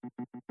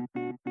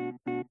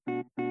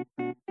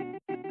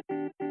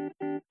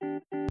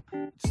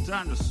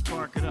Time to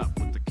spark it up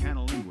with the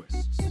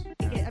CannaLinguists.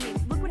 I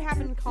mean, look what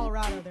happened in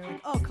Colorado. They're like,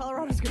 oh,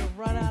 Colorado's going to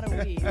run out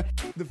of weed.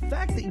 The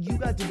fact that you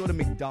got to go to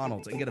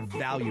McDonald's and get a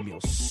value meal,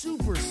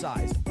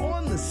 supersized,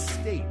 on the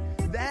state,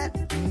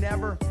 that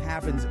never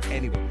happens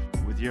anywhere.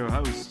 With your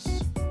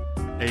hosts,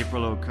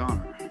 April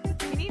O'Connor.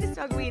 You need to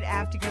smoke weed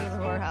after you go to the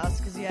whorehouse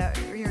because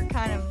you're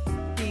kind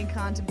of being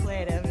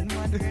contemplative and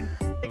wondering,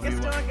 liquor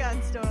store,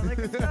 gun store,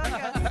 liquor store,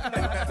 gun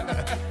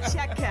store.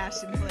 Check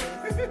cash in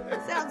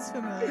place. Sounds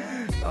familiar.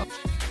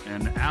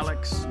 And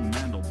Alex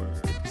Mandelberg.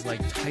 It's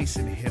like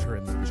Tyson hit her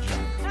in the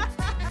vagina.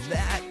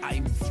 That,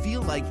 I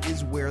feel like,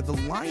 is where the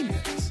line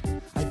is.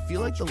 I feel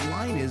like the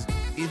line is,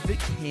 if it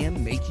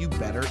can make you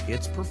better,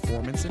 it's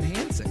performance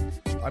enhancing.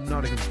 I'm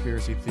not a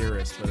conspiracy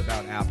theorist, but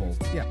about Apple,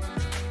 yeah.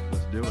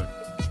 Let's do it.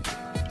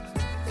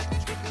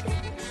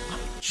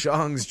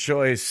 Chong's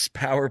Choice,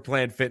 Power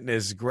Plant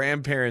Fitness,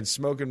 grandparents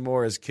smoking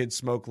more as kids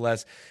smoke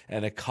less,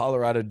 and a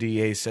Colorado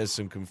DA says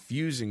some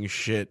confusing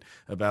shit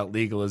about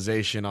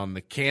legalization on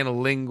the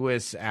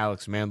CannaLinguists,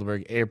 Alex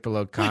Mandelberg, April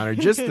O'Connor,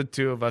 just the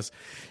two of us.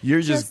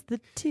 You're just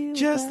the two.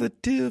 Just the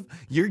two.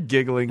 You're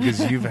giggling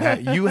because you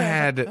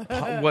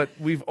had what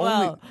we've only.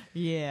 Well,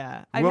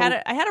 yeah, I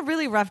had a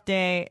really rough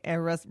day, a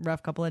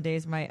rough couple of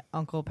days. My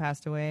uncle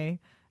passed away.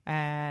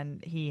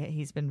 And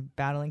he's been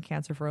battling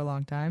cancer for a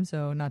long time,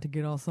 so not to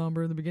get all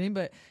somber in the beginning,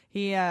 but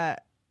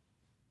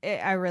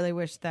I really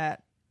wish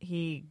that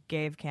he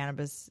gave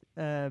cannabis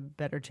a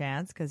better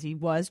chance because he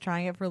was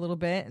trying it for a little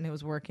bit and it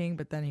was working,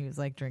 but then he was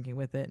like drinking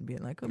with it and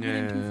being like, I'm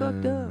getting too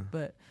fucked up.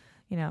 But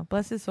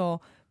bless his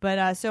soul.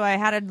 But so I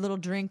had a little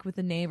drink with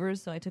the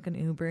neighbors, so I took an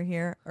Uber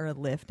here, or a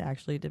Lyft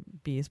actually to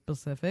be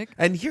specific.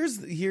 And here's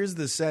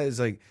the says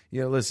like,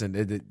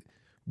 listen,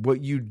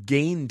 what you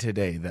gained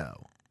today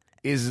though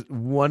is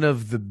one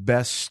of the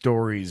best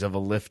stories of a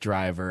Lyft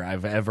driver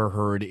I've ever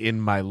heard in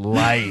my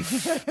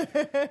life.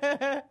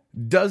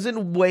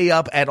 Doesn't weigh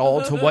up at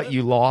all to what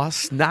you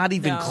lost. Not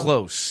even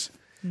close.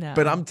 No.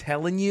 But I'm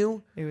telling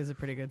you, It was a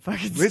pretty good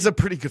fucking story. it's a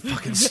pretty good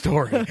fucking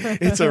story.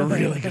 It's a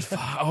really good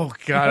oh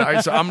God. All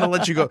right, so I'm going to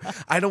let you go.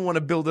 I don't want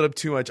to build it up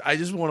too much. I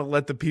just want to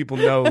let the people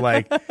know,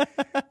 like,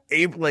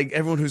 April, like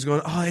everyone who's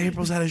going, oh,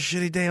 April's had a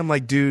shitty day. I'm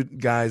like,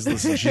 dude, guys,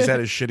 listen, she's had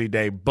a shitty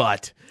day,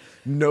 but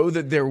know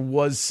that there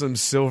was some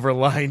silver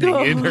lining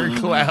in her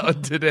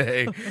cloud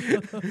today.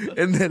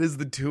 And that is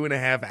the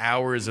 2.5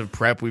 hours of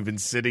prep we've been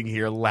sitting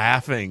here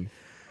laughing.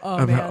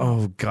 Oh, man.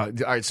 Oh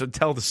God! All right, so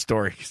tell the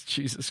story.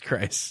 Jesus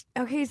Christ.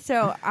 Okay,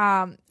 so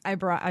I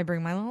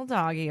bring my little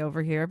doggy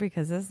over here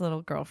because this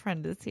little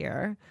girlfriend is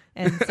here,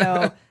 and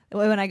so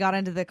when I got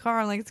into the car,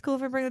 I'm like, "It's cool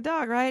if I bring the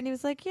dog, right?" And he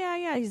was like,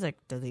 "Yeah." He's like,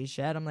 "Does he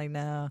shed?" I'm like,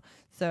 "No."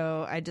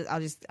 So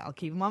I'll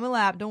keep him on my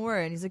lap. Don't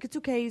worry. And he's like, "It's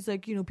okay." He's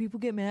like, people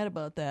get mad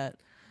about that,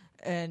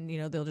 and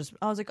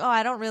I was like, "Oh,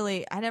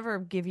 I never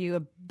give you a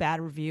bad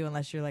review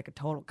unless you're like a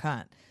total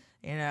cunt."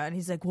 And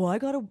he's like, well, I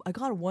got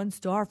a 1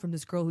 star from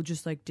this girl who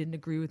just like didn't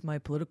agree with my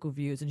political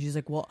views, and she's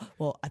like, well,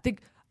 I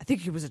think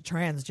he was a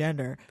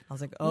transgender. I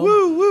was like, oh,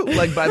 woo.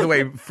 Like, by the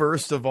way,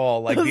 first of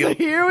all, like,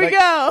 here we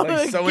go,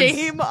 like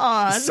game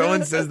on.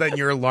 Someone says that and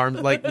you're alarmed.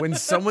 Like when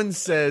someone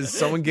says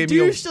someone gave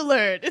douche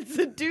alert. It's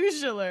a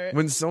douche alert.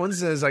 When someone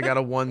says I got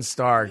a 1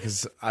 star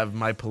because of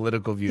my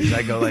political views,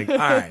 I go like, all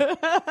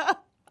right,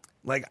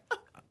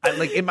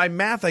 like in my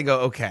math, I go,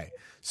 okay.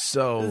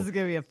 So this is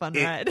gonna be a fun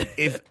ride.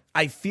 If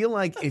I feel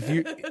like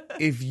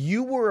if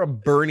you were a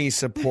Bernie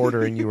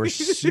supporter and you were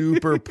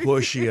super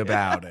pushy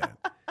about it,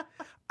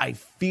 I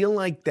feel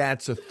like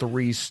that's a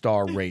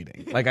 3-star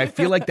rating. Like I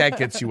feel like that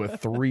gets you a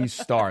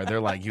 3-star.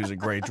 They're like, he was a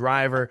great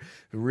driver,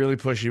 really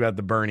pushy about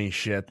the Bernie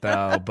shit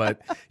though.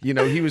 But he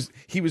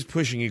was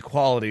pushing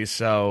equality.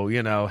 So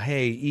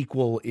hey,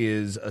 equal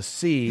is a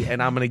C,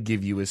 and I'm gonna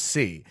give you a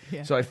C.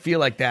 Yeah. So I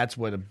feel like that's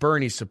what a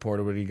Bernie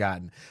supporter would have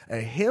gotten. A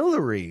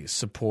Hillary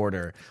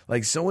supporter,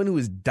 like someone who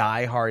is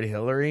diehard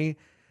Hillary.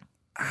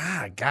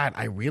 God,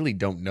 I really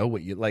don't know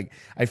what you like.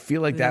 I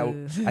feel like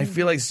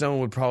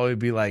someone would probably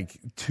be like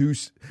 2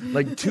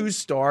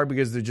 star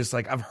because they're just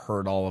like, I've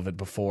heard all of it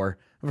before.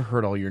 I've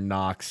heard all your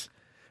knocks.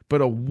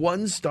 But a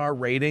 1-star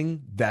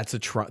rating, that's a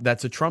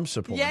Trump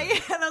supporter. Yeah.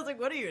 And I was like,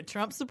 what are you, a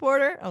Trump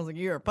supporter? I was like,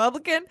 you're a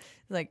Republican?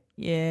 He's like,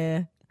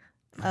 yeah.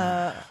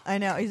 I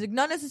know. He's like,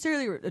 not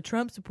necessarily a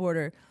Trump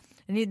supporter.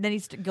 And then he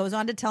goes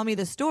on to tell me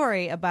the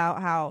story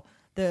about how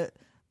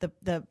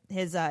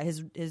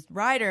his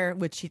rider,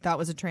 which he thought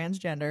was a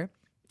transgender.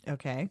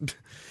 Okay.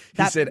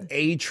 He said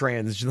a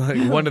trans,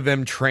 like one of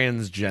them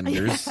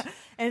transgenders. Yeah.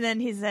 And then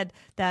he said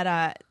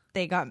that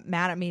they got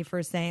mad at me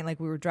for saying, like,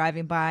 we were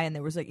driving by and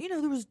there was like, there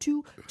was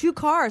two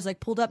cars like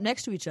pulled up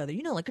next to each other,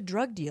 like a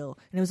drug deal.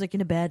 And it was like in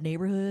a bad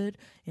neighborhood,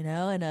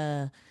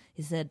 and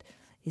he said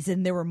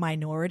there were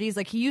minorities.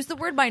 Like, he used the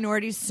word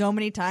minorities so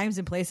many times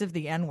in place of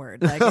the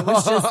N-word. Like,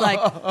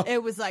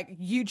 it was like,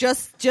 you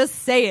just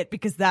say it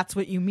because that's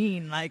what you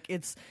mean. Like,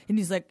 and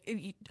he's like,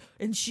 and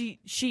the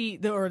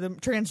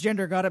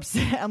transgender got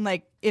upset. I'm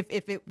like, if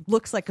it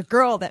looks like a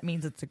girl, that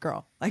means it's a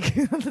girl. Like,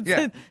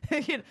 yeah.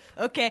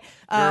 Okay.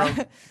 Girl.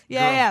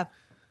 Yeah.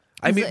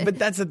 I mean, but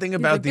that's the thing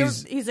about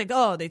these. He's like,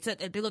 oh, they said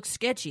they look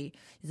sketchy.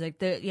 He's like,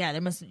 they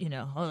must,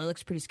 it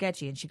looks pretty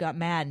sketchy. And she got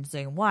mad and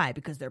saying, why?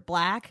 Because they're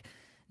black?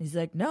 And he's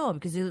like, no,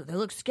 because they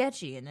look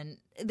sketchy. And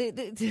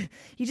then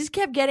he just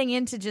kept getting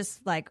into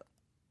just like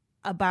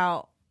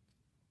about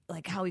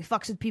like how he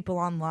fucks with people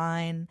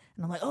online.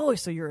 And I'm like, oh,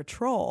 so you're a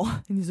troll.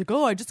 And he's like,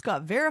 oh, I just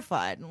got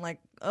verified. And I'm like,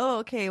 oh,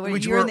 okay. Well,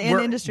 you're in the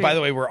industry. By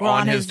the way, we're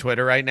on his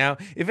Twitter right now.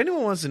 If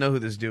anyone wants to know who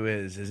this dude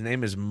is, his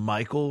name is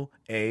Michael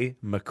A.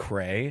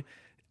 McCrae,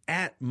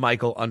 at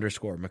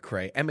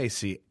Michael_McCrae,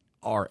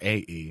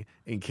 MACRAE,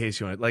 in case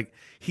you want to. Like,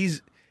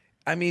 here's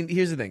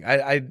the thing.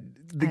 I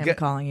am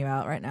calling you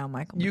out right now,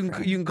 Michael. You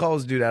can call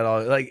this dude out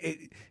all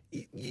like.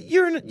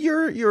 You're an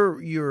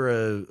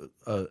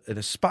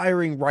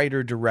aspiring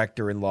writer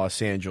director in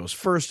Los Angeles.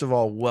 First of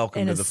all,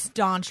 welcome to the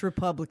staunch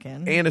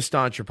Republican. And a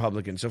staunch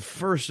Republican. So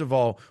first of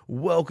all,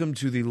 welcome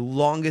to the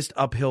longest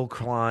uphill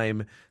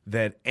climb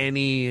that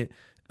any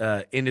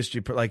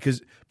industry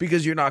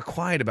because you're not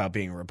quiet about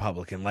being a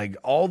Republican. Like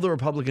all the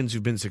Republicans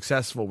who've been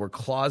successful were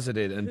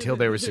closeted until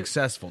they were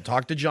successful.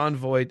 Talk to John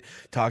Voight,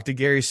 talk to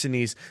Gary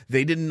Sinise.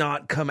 They did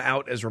not come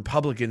out as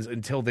Republicans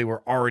until they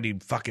were already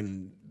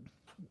fucking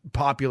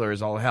popular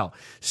as all hell.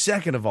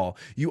 Second of all,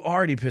 you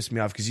already pissed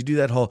me off because you do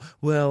that whole,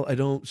 well, I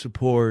don't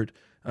support,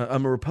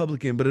 I'm a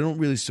Republican, but I don't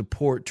really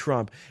support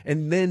Trump.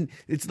 And then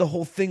it's the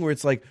whole thing where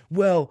it's like,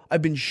 well,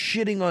 I've been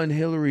shitting on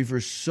Hillary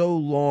for so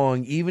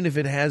long, even if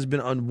it has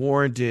been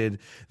unwarranted,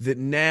 that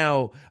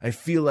now I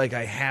feel like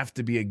I have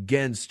to be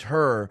against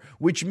her,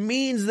 which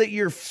means that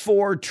you're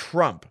for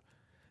Trump.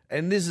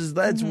 And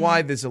that's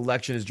why this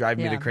election is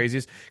driving me the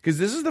craziest, because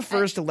this is the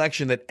first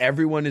election that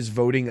everyone is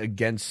voting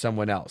against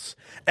someone else.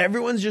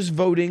 Everyone's just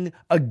voting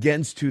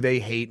against who they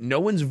hate. No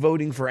one's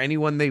voting for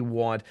anyone they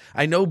want.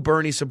 I know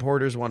Bernie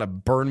supporters want to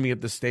burn me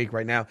at the stake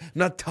right now. I'm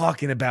not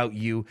talking about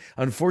you.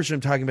 Unfortunately,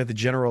 I'm talking about the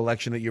general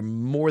election that you're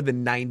more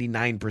than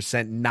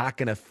 99% not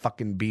going to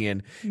fucking be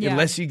in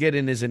unless you get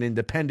in as an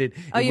independent.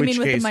 Oh, you mean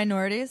with the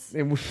minorities?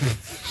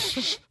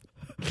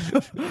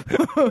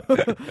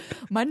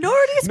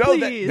 Minorities, no,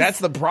 please. That's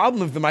the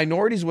problem. If the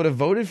minorities would have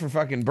voted for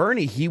fucking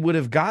Bernie, he would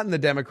have gotten the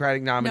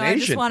Democratic nomination.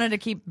 No, I just wanted to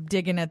keep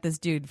digging at this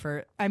dude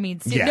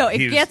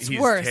it gets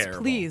worse.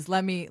 Terrible. Please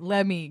let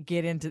me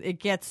get into it.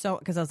 Gets so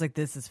because I was like,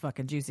 this is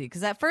fucking juicy.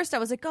 Because at first I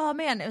was like, oh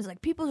man, it was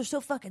like people are so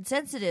fucking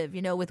sensitive,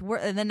 with work.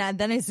 And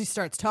then as he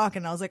starts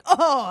talking, I was like,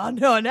 oh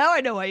no, now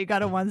I know why you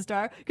got a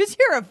 1-star, because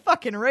you're a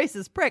fucking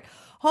racist prick.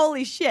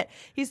 Holy shit.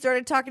 He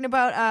started talking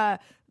about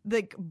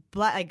the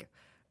black.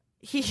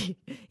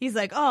 He's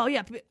like, oh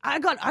yeah, I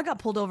got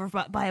pulled over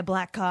by a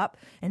black cop,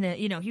 and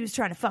he was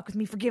trying to fuck with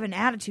me for giving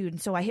attitude,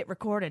 and so I hit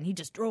record, and he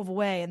just drove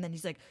away. And then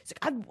he's like,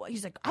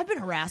 I've been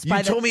harassed.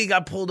 You told me he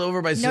got pulled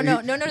over by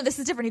no, this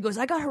is different. He goes,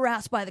 I got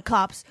harassed by the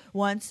cops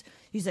once.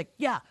 He's like,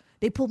 yeah,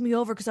 they pulled me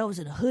over because I was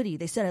in a hoodie.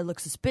 They said I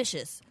looked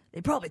suspicious.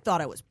 They probably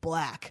thought I was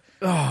black.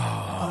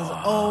 I was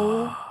like,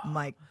 oh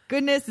my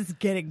goodness, it's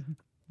getting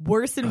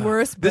worse and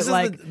worse. But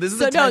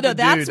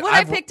that's when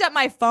I picked up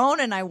my phone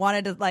and I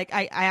wanted to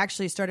I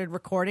actually started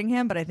recording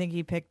him, but I think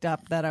he picked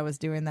up that I was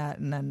doing that,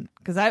 and then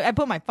because I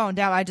put my phone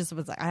down, I just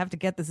was like, I have to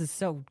get this. Is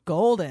so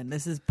golden.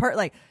 This is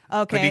okay.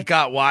 But he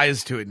got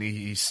wise to it and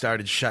he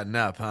started shutting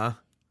up, huh?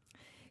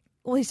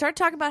 Well, he started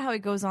talking about how he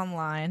goes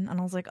online, and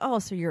I was like, oh,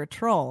 so you're a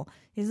troll.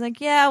 He's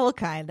like, yeah, well,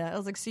 kind of. I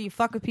was like, so you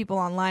fuck with people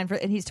online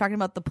and he's talking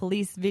about the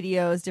police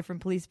videos,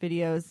 different police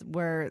videos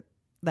where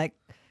like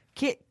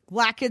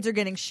black kids are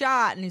getting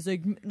shot, and he's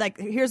like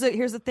here's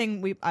a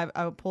thing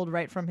I pulled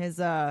right from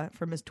his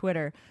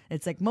Twitter.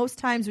 It's like, most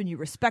times when you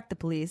respect the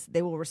police,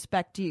 they will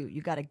respect you.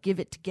 You got to give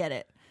it to get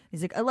it.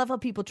 He's like, I love how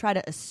people try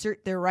to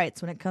assert their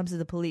rights when it comes to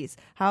the police.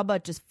 How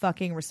about just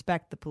fucking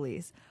respect the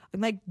police?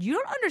 I'm like, you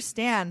don't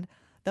understand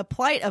the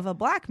plight of a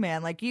black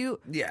man. Like, you're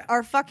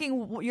a fucking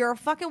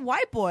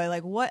white boy.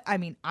 Like, what? I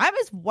mean, I'm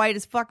as white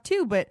as fuck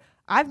too, but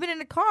I've been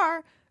in a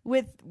car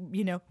with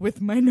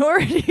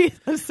minorities.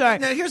 I'm sorry.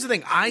 Now, here's the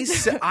thing. I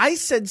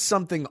said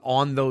something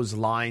on those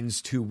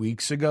lines 2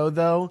 weeks ago,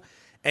 though,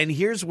 and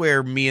here's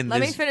where me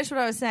Let me finish what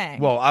I was saying.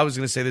 Well, I was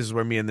going to say this is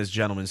where me and this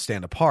gentleman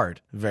stand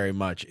apart very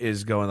much,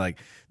 is going like,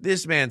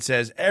 this man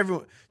says,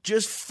 everyone,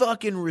 just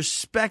fucking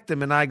respect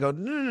them, and I go,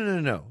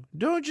 no.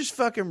 Don't just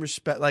fucking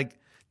respect, like,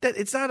 that.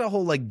 It's not a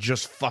whole, like,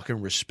 just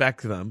fucking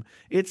respect them.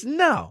 It's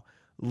no.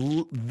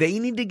 They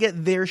need to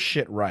get their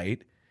shit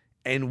right,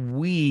 and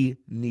we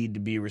need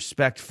to be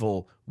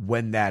respectful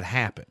when that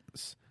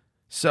happens.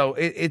 So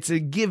it's a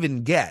give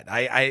and get.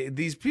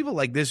 These people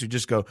like this who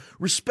just go,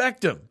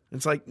 respect them.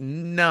 It's like,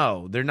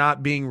 no, they're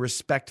not being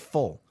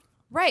respectful.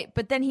 Right.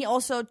 But then he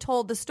also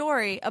told the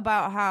story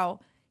about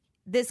how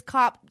this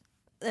cop,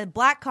 a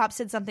black cop,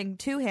 said something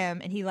to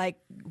him, and he like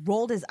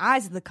rolled his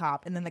eyes at the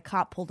cop, and then the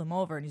cop pulled him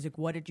over, and he's like,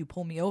 what did you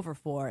pull me over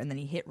for? And then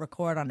he hit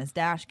record on his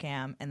dash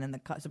cam, and then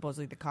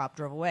supposedly the cop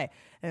drove away.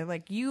 And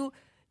like, you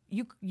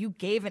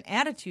gave an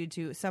attitude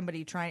to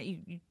somebody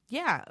trying,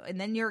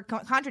 and then you're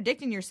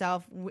contradicting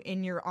yourself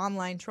in your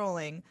online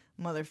trolling,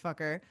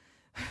 motherfucker.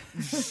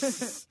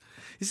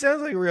 He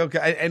sounds like a real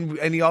guy.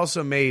 And he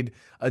also made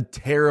a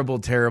terrible,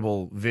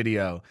 terrible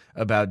video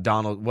about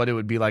what it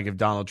would be like if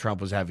Donald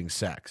Trump was having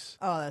sex.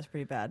 Oh, that's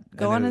pretty bad.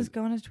 Go on his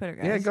Twitter,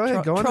 guys. Yeah, go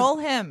ahead. Troll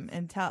him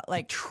and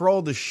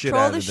troll the shit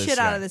out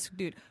of this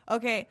dude.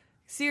 Okay,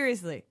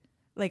 seriously.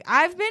 Like,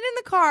 I've been in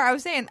the car. I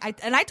was saying,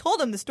 I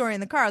told him the story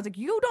in the car. I was like,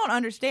 you don't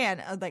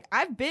understand. I was like,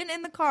 I've been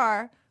in the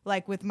car,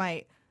 like, with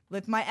my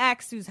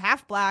ex who's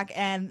half black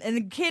and the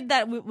kid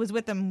that was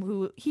with him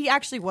who he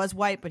actually was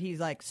white, but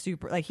he's like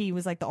super, like he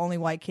was like the only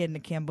white kid in a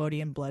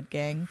Cambodian blood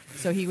gang.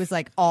 So he was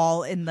like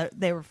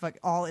they were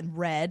all in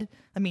red.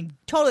 I mean,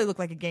 totally looked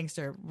like a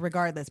gangster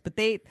regardless, but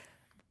they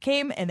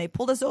came and they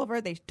pulled us over.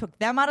 They took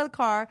them out of the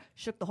car,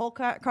 shook the whole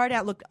car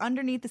down, looked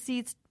underneath the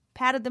seats,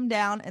 patted them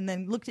down, and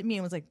then looked at me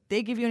and was like,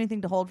 "They give you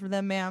anything to hold for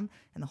them, ma'am?"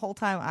 And the whole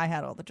time I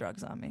had all the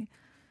drugs on me.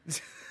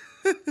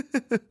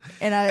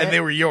 and they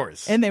were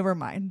yours. And they were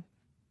mine.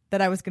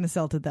 That I was going to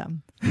sell to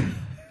them.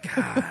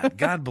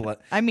 God bless.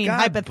 I mean, God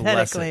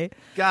hypothetically. Bless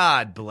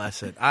God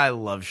bless it. I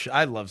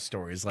love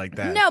stories like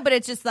that. No, but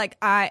it's just like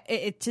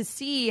to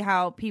see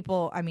how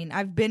people. I mean,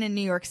 I've been in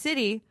New York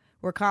City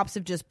where cops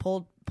have just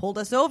pulled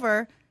us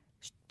over,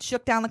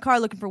 shook down the car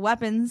looking for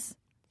weapons,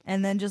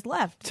 and then just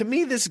left. To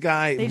me, this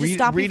guy they just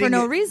stopped me for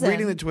no reason.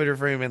 Reading the Twitter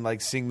for him and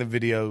like seeing the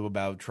video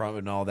about Trump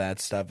and all that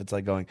stuff, it's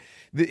like going,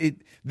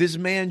 this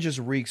man just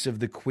reeks of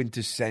the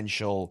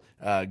quintessential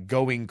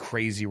going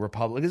crazy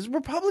Republicans.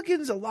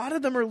 Republicans, a lot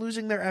of them are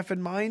losing their effing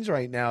minds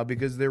right now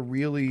because they're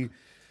really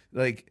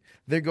like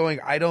they're going,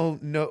 I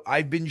don't know.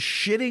 I've been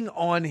shitting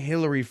on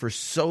Hillary for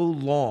so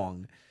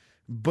long.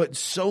 But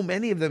so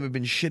many of them have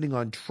been shitting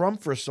on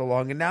Trump for so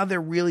long, and now they're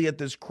really at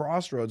this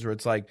crossroads where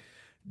it's like,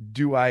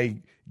 do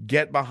I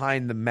get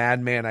behind the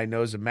madman I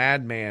know is a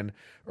madman,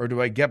 or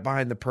do I get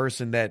behind the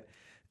person that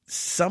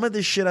some of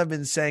the shit I've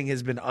been saying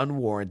has been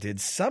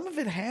unwarranted, some of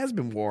it has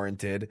been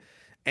warranted,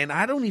 and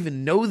I don't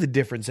even know the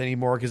difference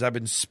anymore because I've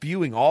been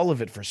spewing all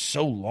of it for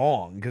so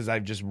long because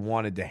I've just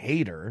wanted to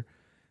hate her.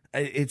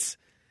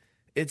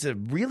 It's a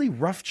really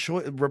rough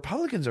choice.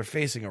 Republicans are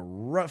facing a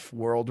rough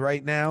world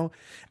right now.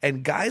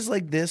 And guys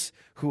like this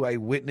who I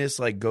witness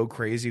like go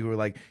crazy, who are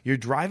like, you're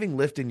driving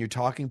Lyft and you're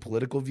talking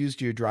political views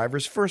to your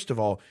drivers. First of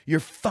all,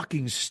 you're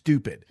fucking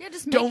stupid. Yeah,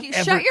 just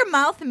shut your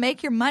mouth and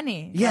make your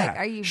money. Yeah,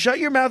 like, shut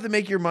your mouth and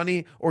make your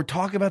money, or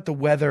talk about the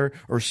weather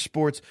or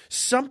sports.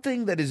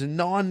 Something that is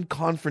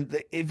non-confront.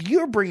 If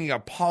you're bringing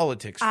up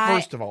politics,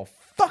 first of all,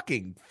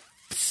 fucking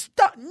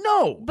stop.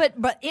 No.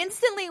 But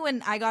instantly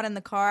when I got in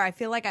the car, I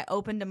feel like I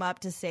opened him up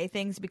to say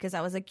things because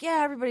I was like,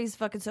 yeah, everybody's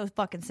so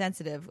fucking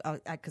sensitive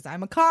because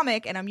I'm a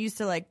comic and I'm used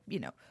to like, you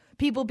know,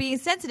 people being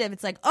sensitive.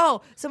 It's like,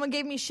 oh, someone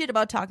gave me shit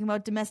about talking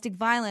about domestic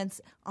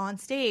violence on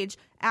stage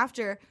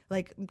after,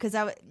 like, because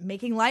I was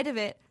making light of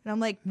it. And I'm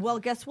like, well,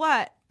 guess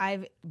what?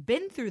 I've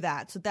been through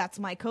that. So that's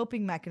my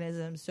coping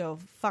mechanism. So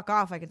fuck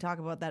off. I can talk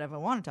about that if I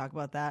want to talk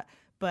about that.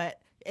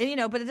 But it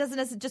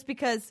doesn't just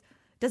because...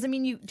 Doesn't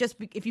mean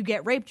if you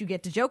get raped, you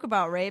get to joke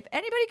about rape.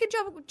 Anybody can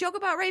joke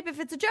about rape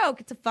if it's a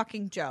joke. It's a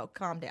fucking joke.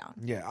 Calm down.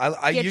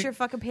 Yeah, get your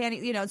fucking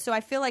panties. You know. So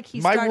I feel like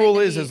my rule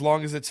is as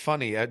long as it's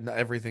funny,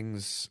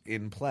 everything's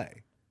in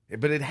play.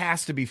 But it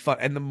has to be fun,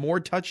 and the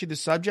more touchy the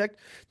subject,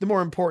 the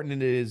more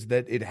important it is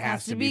that it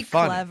has to be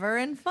funny. Clever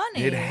and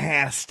funny. It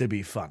has to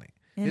be funny.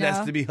 It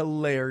has to be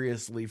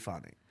hilariously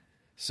funny.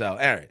 So, all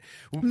right.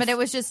 But it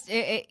was just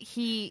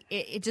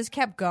it just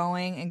kept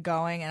going and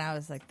going, and I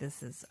was like,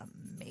 "This is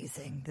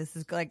amazing. This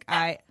is like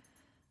I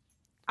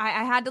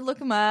had to look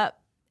him up.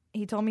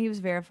 He told me he was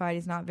verified.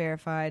 He's not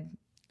verified.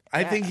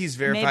 I think he's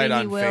verified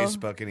on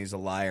Facebook, and he's a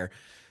liar.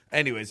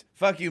 Anyways,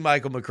 fuck you,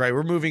 Michael McRae.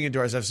 We're moving into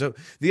our stuff. So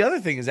the other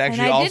thing is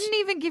actually, and I didn't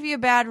even give you a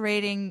bad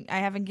rating. I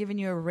haven't given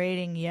you a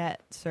rating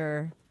yet,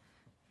 sir.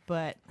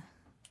 But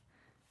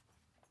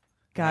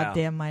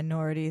goddamn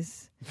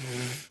minorities.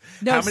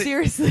 No,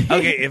 seriously.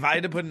 Okay, if I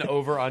had to put an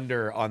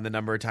over-under on the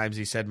number of times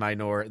he said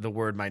the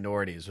word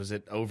minorities, was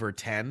it over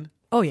 10?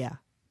 Oh, yeah.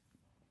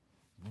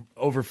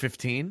 Over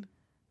 15?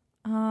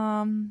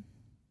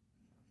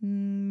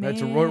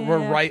 Maybe. We're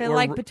right. I feel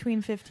like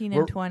between 15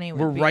 and 20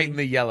 We're right in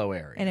the yellow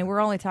area. And we're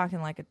only talking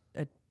like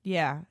in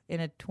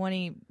a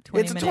 20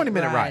 It's a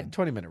 20-minute ride.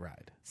 20-minute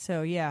ride.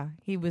 So, yeah,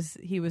 he was.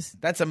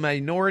 That's a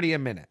minority a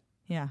minute.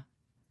 Yeah.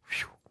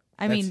 Whew.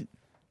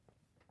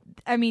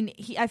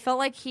 I felt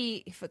like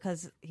he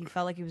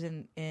felt like he was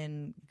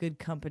in good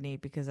company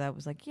because I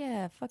was like,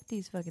 yeah, fuck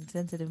these fucking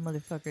sensitive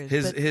motherfuckers.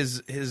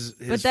 His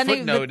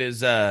footnote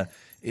is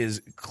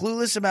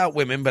clueless about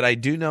women, but I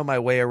do know my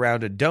way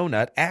around a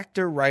donut.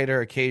 Actor, writer,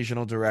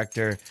 occasional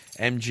director,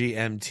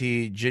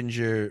 MGMT,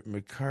 Ginger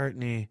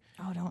McCartney.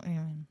 Oh, don't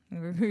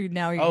even.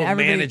 Now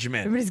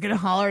management. Everybody's gonna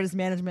holler at his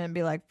management and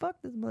be like, fuck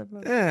this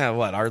motherfucker. Yeah,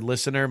 what? Our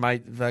listener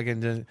might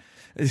fucking.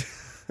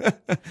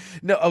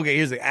 No, okay,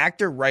 here's the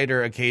actor,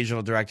 writer,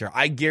 occasional director.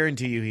 I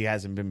guarantee you he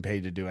hasn't been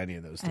paid to do any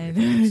of those three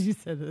things. You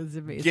said it was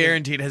amazing.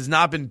 Guaranteed has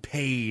not been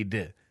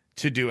paid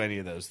to do any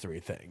of those three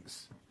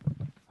things.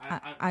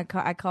 I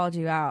called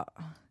you out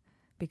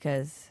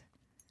because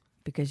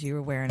you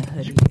were wearing a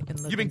hoodie.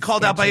 You've been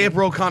called out by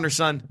April O'Connor,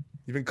 son.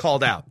 You've been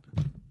called out.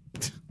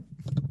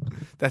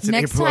 That's an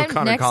April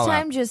O'Connor Next call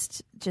time, out.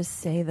 just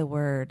say the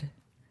word,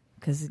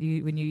 because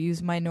when you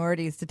use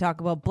minorities to talk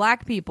about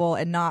black people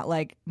and not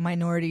like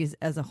minorities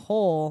as a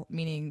whole,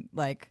 meaning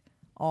like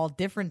all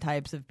different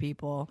types of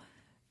people,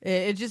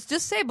 it just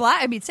say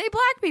black. I mean, say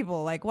black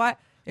people. Like what?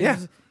 Yeah.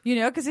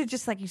 Because it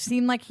just like you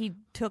seem like he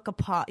took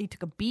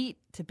a beat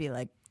to be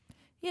like,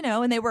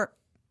 and they were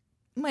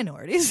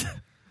minorities.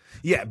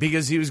 Yeah,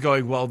 because he was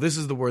going, well, this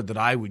is the word that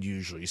I would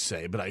usually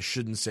say, but I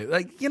shouldn't say.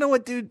 Like, you know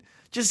what, dude?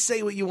 Just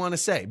say what you want to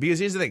say. Because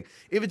here's the thing.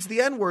 If it's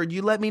the N-word,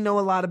 you let me know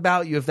a lot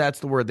about you if that's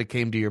the word that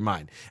came to your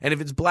mind. And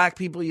if it's black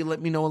people, you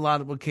let me know a lot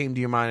of what came to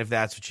your mind if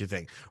that's what you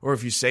think. Or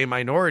if you say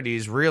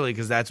minorities, really,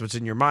 because that's what's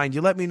in your mind,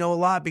 you let me know a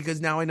lot because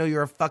now I know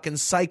you're a fucking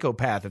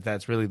psychopath if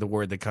that's really the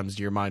word that comes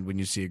to your mind when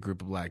you see a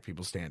group of black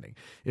people standing.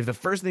 If the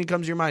first thing that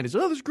comes to your mind is,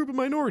 there's a group of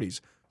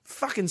minorities,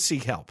 fucking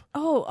seek help.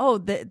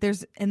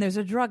 There's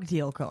a drug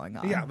deal going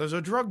on. Yeah, there's a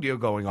drug deal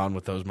going on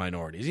with those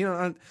minorities.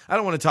 I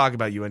don't want to talk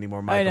about you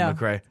anymore, Michael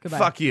McRae. Goodbye.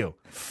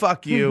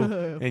 Fuck you,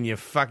 and you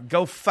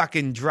go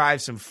fucking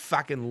drive some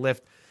fucking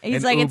Lyft. And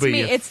he's and like, Uber,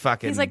 it's me.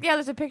 He's like, yeah,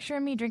 there's a picture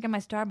of me drinking my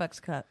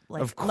Starbucks cup.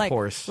 Like, of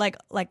course, like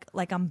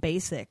I'm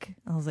basic.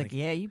 I was like,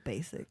 yeah, you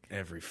basic.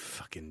 Every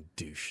fucking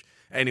douche.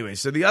 Anyway,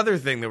 so the other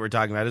thing that we're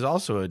talking about is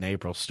also an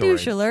April story.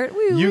 Douche alert.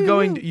 You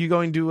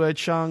going to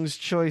Chong's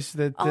Choice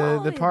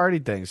the party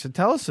thing? So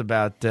tell us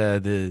about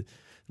the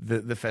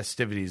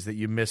festivities that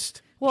you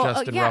missed.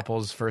 Justin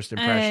Ruppel's first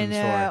impressions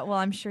for. Well,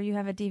 I'm sure you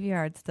have a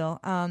DVR still.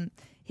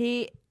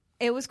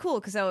 It was cool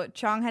because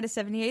Chong had his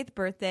 78th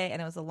birthday,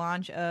 and it was the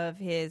launch of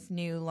his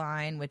new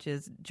line, which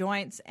is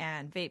joints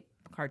and vape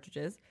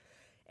cartridges.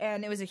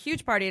 And it was a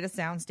huge party at a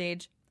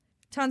soundstage.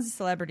 Tons of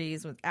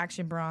celebrities with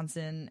Action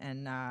Bronson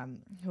and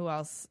who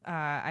else?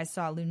 I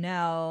saw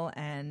Lunel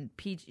and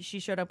she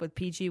showed up with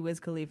Peachy,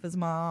 Wiz Khalifa's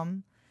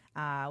mom.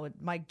 With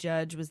Mike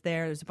Judge was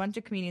there. There's a bunch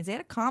of comedians. They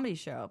had a comedy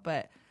show,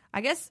 but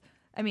I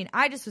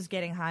just was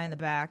getting high in the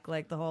back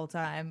like the whole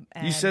time.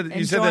 And you said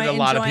that a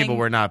lot of people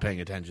were not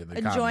paying attention to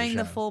the comedy enjoying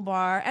show. The full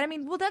bar.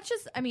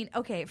 And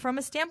okay, from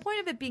a standpoint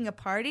of it being a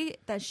party,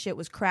 that shit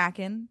was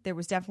cracking. There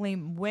was definitely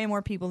way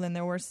more people than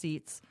there were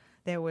seats.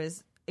 There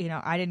was,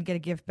 I didn't get a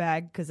gift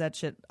bag because that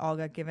shit all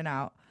got given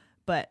out.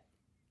 But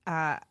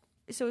so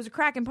it was a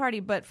cracking party.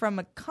 But from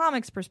a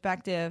comics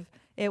perspective,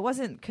 it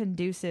wasn't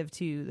conducive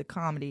to the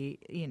comedy.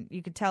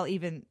 You could tell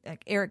even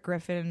like Eric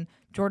Griffin,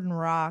 Jordan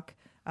Rock.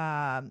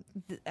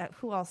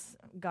 Who else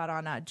got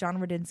on? John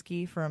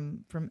Radinsky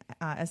from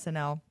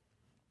SNL.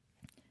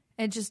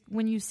 And just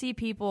when you see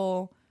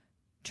people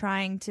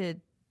trying to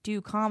do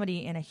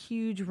comedy in a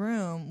huge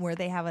room where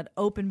they have an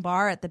open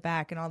bar at the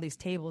back and all these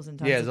tables and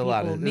tons of people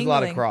mingling, there's a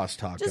lot of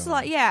crosstalk. Just a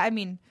lot. Yeah,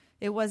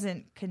 it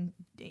wasn't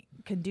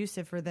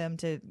conducive for them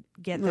to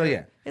get there. Well,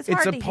 yeah. It's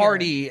a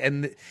party,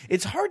 and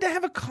it's hard to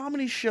have a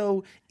comedy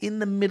show in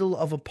the middle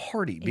of a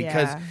party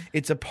because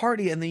it's a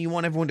party, and then you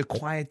want everyone to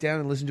quiet down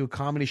and listen to a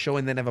comedy show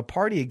and then have a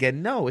party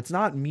again. No, it's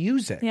not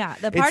music. Yeah,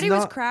 the party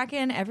was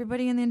cracking.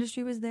 Everybody in the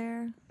industry was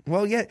there.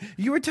 Well, yeah,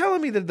 you were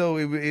telling me that though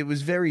it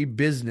was very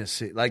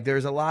businessy. Like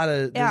there's a lot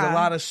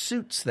of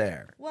suits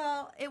there.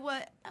 Well, it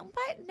was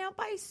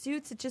by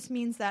suits. It just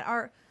means that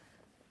our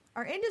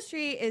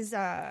industry is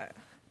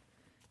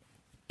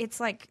it's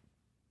like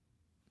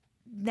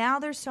now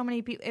there's so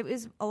many people. It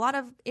was a lot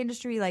of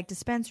industry like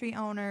dispensary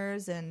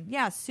owners and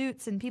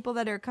suits and people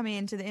that are coming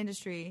into the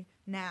industry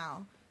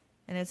now.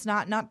 And it's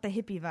not the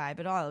hippie vibe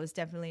at all. It was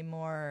definitely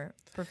more.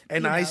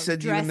 And I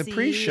said to you in the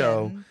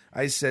pre-show,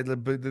 I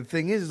said, but the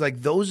thing is,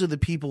 like, those are the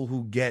people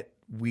who get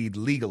weed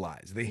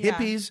legalized. The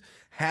hippies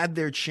had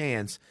their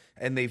chance,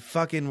 and they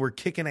fucking were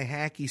kicking a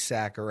hacky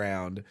sack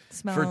around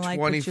smelling for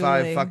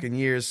 25 fucking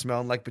years,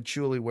 smelling like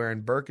patchouli,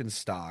 wearing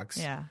Birkenstocks.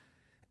 Yeah.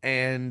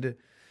 And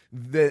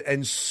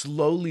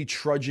slowly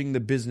trudging the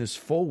business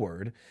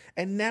forward.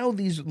 And now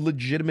these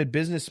legitimate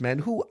businessmen,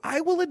 who I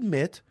will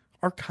admit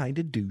are kind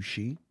of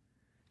douchey,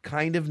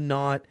 kind of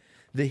not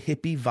the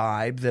hippie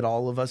vibe that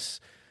all of us,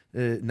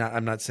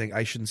 I'm not saying,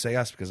 I shouldn't say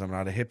us because I'm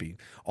not a hippie.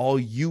 All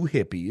you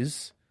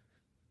hippies,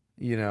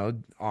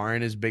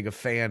 aren't as big a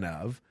fan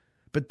of.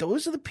 But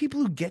those are the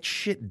people who get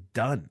shit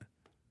done.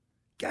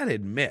 Gotta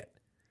admit.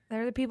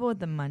 They're the people with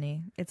the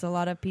money. It's a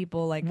lot of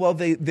people like. Well,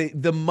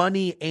 the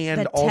money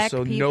and the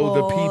also know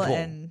the people.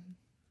 And,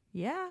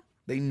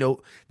 they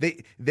know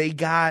they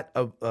got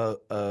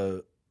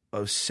a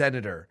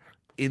senator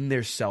in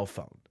their cell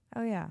phone.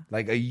 Oh yeah,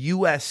 like a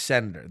U.S.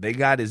 senator. They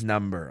got his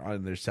number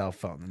on their cell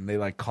phone, and they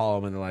like call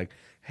him and they're like,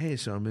 "Hey,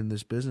 so I'm in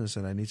this business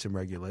and I need some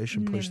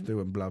regulation pushed through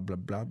and blah blah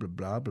blah blah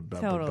blah blah blah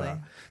totally. blah."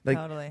 Like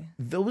totally.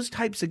 Those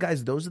types of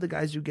guys. Those are the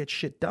guys who get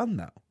shit done,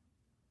 though.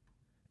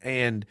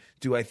 And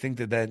do I think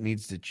that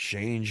needs to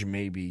change?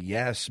 Maybe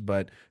yes,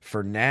 but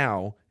for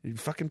now, you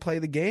fucking play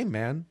the game,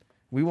 man.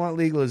 We want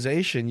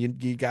legalization.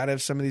 You got to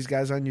have some of these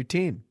guys on your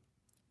team.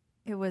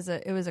 It was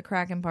a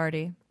cracking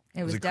party.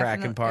 It was a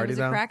cracking party. It was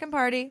a cracking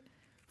party.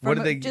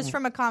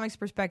 From a comics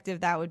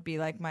perspective, that would be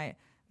like my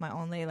my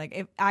only like.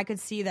 If I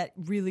could see that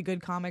really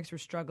good comics were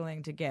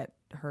struggling to get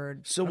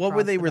heard. So what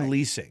were they across the way.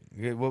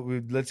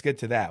 releasing? Let's get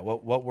to that.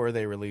 What were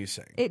they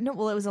releasing? It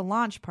was a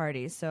launch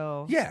party,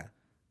 so Yeah.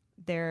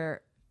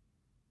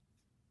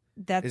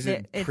 That's Is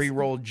it It's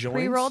pre-rolled joints?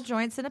 Pre-rolled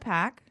joints in a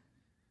pack.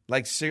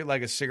 Like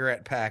a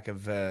cigarette pack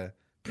of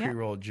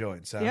pre-rolled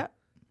joints, huh? Yep.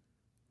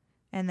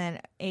 And then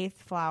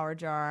eighth flower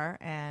jar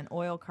and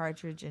oil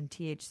cartridge and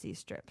THC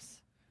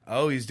strips.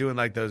 Oh, he's doing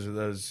like those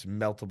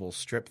meltable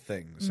strip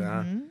things,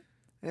 huh?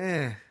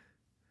 I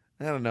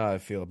don't know how I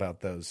feel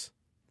about those.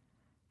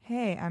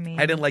 Hey, I mean,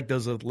 I didn't like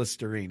those with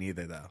Listerine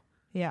either, though.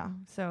 Yeah,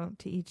 so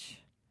to each.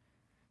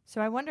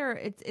 So I wonder,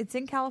 it's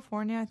in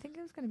California. I think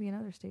it was going to be in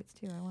other states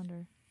too. I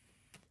wonder.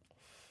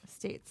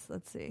 States,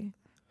 let's see.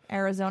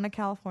 Arizona,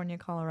 California,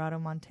 Colorado,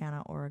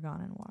 Montana, Oregon,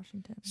 and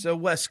Washington. So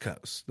West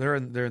Coast. They're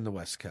in the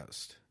West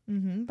Coast.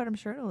 But I'm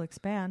sure it'll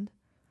expand.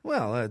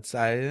 Well,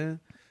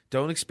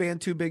 don't expand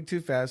too big too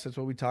fast. That's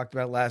what we talked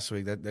about last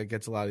week. That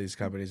gets a lot of these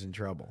companies in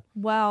trouble.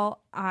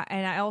 Well,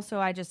 and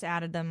I just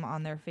added them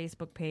on their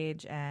Facebook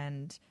page,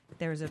 and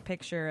there's a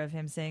picture of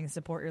him saying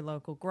support your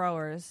local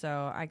growers,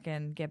 so I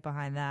can get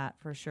behind that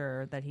for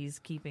sure, that he's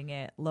keeping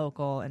it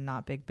local and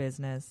not big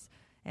business.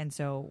 And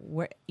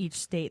so each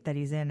state that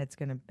he's in, it's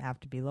going to have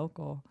to be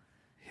local.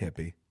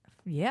 Hippie.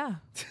 Yeah.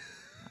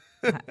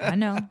 I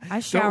know. I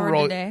showered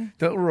today.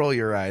 Don't roll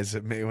your eyes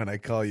at me when I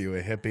call you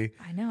a hippie.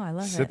 I know. I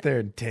love it. Sit there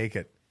and take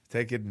it.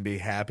 Take it and be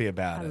happy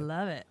about it. I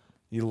love it.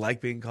 You like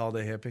being called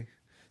a hippie?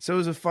 So it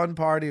was a fun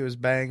party. It was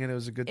banging. It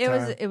was a good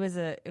time. It was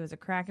a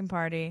cracking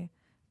party,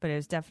 but it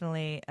was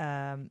definitely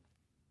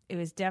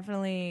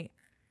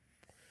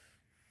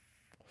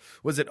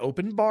Was it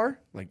open bar?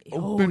 Like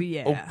Oh, open,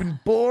 yeah. open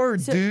bar,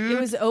 so dude. it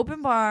was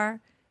open bar,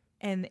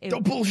 and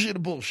Don't bullshit a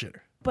bullshitter.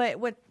 But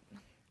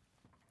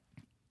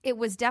it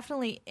was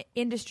definitely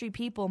industry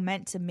people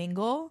meant to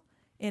mingle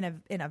in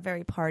a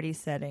very party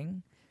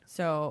setting.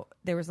 So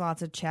there was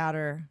lots of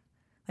chatter.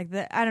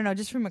 I don't know,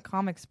 just from a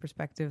comics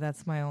perspective,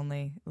 that's my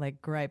only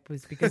gripe,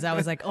 was because I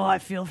was like, oh, I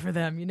feel for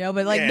them,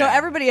 but no,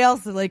 everybody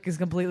else is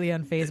completely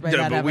unfazed by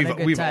that. But having a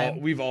good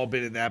time. we've all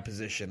been in that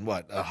position.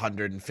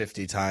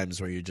 150 times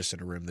where you're just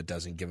in a room that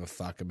doesn't give a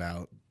fuck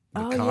about the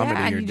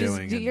comedy you're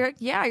doing.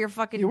 You're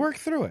fucking. You work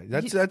through it.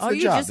 That's the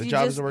job. The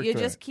job is to work through it. You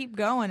just keep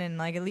going,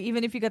 and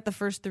even if you got the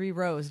first 3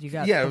 rows, you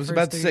got. Yeah, I was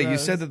about to say. Rows. You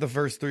said that the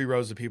first 3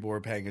 rows of people were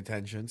paying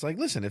attention. It's like,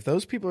 listen, if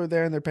those people are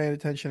there and they're paying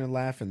attention and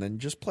laughing, then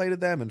just play to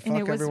them and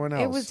fuck everyone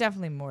else. It was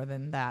definitely more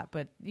than that,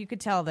 but you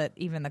could tell that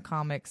even the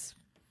comics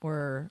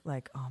were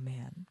like, oh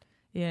man.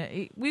 Yeah,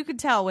 we could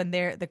tell when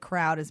the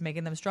crowd is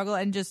making them struggle,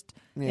 and just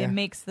it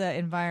makes the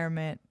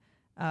environment.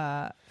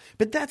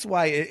 But that's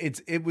why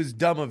it was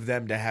dumb of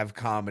them to have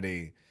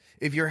comedy.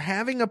 If you're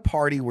having a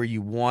party where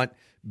you want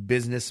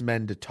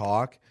businessmen to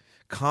talk,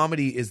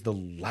 comedy is the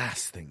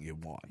last thing you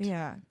want.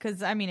 Yeah,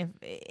 because if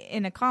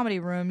in a comedy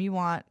room you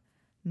want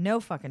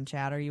no fucking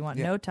chatter, you want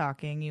no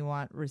talking, you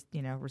want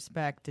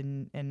respect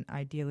and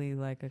ideally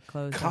like a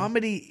closed.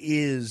 Comedy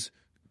is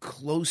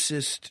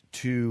closest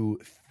to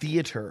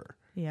theater.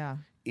 Yeah.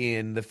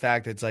 In the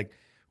fact that it's like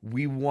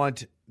we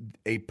want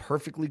a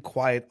perfectly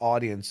quiet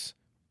audience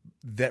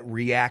that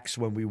reacts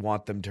when we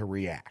want them to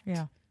react.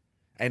 Yeah.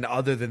 And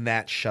other than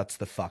that, shuts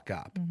the fuck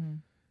up. Mm-hmm.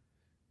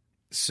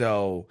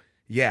 So,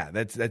 yeah,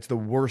 that's the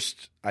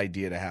worst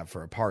idea to have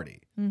for a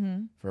party.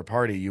 Mm-hmm. For a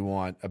party, you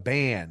want a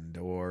band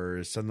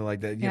or something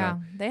like that. You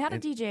know. They had a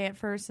DJ at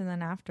first and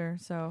then after.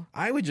 So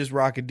I would just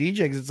rock a DJ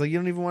because it's like you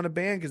don't even want a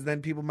band because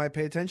then people might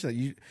pay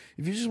attention.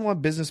 If you just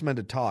want businessmen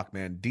to talk,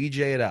 man,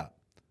 DJ it up.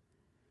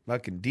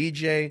 Fucking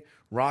DJ,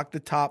 rock the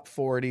top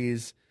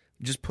 40s.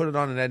 Just put it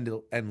on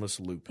an endless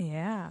loop.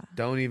 Yeah.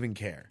 Don't even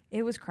care.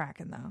 It was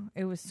cracking though.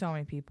 It was so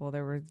many people.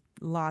 There were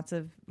lots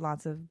of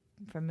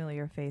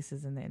familiar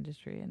faces in the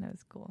industry, and it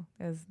was cool.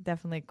 It was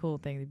definitely a cool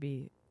thing to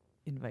be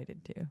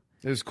invited to.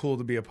 It was cool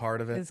to be a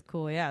part of it. It was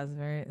cool. Yeah, it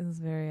was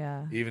very.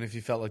 Even if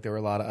you felt like there were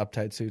a lot of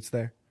uptight suits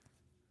there.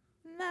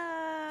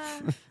 Nah.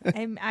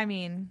 I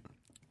mean,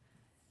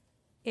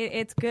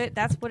 it's good.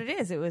 That's what it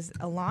is. It was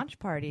a launch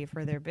party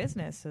for their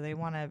business, so they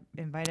want to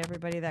invite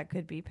everybody that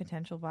could be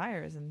potential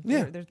buyers, and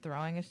they're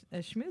throwing a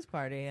schmooze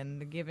party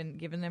and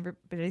giving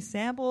everybody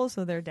samples,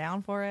 so they're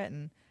down for it,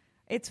 and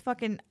it's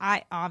fucking.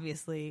 I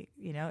obviously,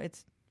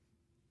 it's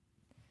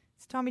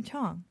Tommy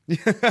Chong,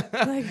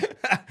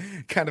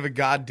 kind of a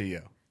god to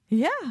you.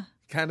 Yeah,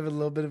 kind of a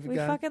little bit of a god. We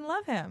fucking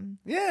love him.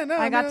 Yeah, no,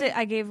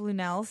 I gave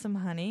Lunel some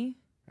honey.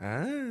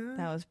 Ah,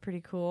 that was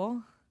pretty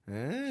cool.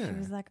 Yeah. She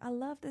was like, I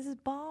love this is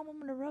bomb. I'm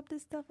gonna rub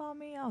this stuff on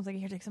me. I was like,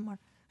 here, take some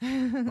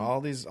more.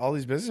 all these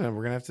businessmen,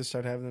 we're gonna have to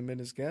start having them in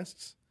as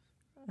guests.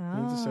 We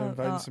have to start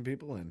inviting some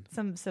people in.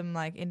 Some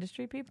like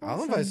industry people.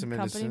 I'll invite some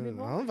company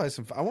people. I'll invite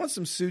some. I want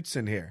some suits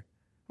in here.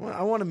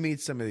 I want to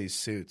meet some of these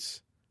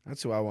suits.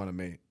 That's who I want to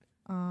meet.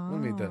 I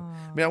want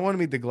to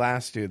meet the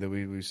glass dude that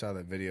we saw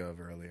that video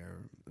of earlier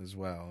as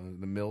well.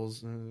 The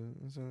Mills,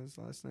 is that his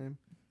last name?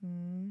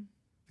 Mm-hmm.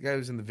 The guy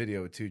who's in the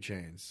video with 2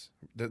 Chainz.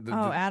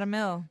 Adam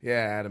Mill. Yeah,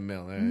 Adam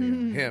Mill. There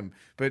you go. Him.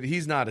 But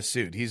he's not a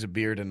suit. He's a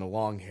beard and a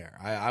long hair.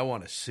 I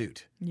want a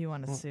suit. You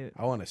want a suit.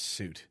 I want a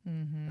suit.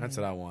 That's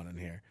what I want in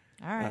here.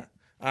 All right.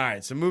 All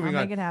right, so moving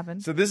on. Make it happen.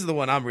 So this is the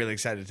one I'm really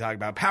excited to talk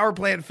about. Power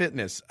Plant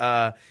Fitness.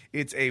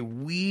 It's a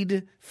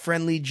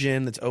weed-friendly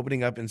gym that's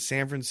opening up in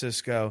San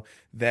Francisco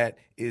that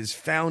is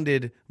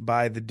founded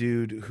by the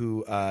dude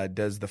who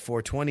does the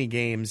 420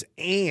 games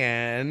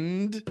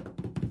and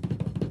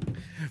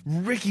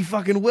Ricky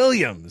fucking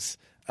Williams.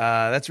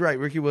 That's right,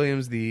 Ricky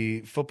Williams,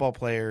 the football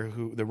player,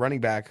 the running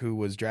back who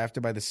was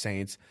drafted by the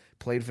Saints,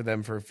 played for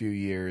them for a few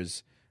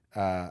years.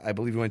 I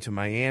believe he went to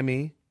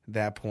Miami at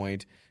that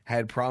point,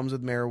 had problems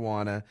with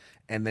marijuana,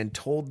 and then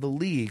told the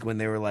league when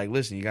they were like,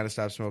 listen, you got to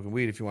stop smoking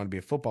weed if you want to be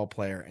a football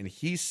player. And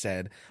he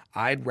said,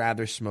 I'd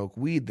rather smoke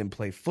weed than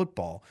play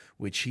football,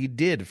 which he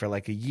did for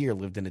like a year,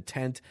 lived in a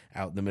tent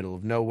out in the middle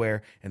of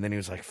nowhere. And then he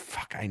was like,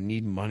 fuck, I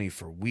need money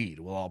for weed.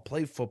 Well, I'll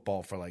play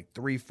football for like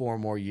 3-4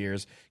 more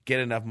years, get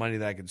enough money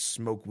that I could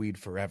smoke weed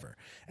forever.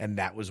 And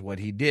that was what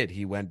he did.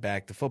 He went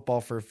back to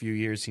football for a few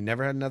years. He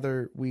never had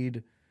another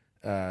weed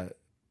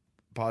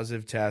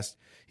positive test.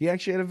 He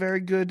actually had a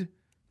very good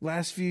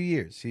last few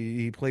years.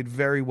 He played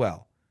very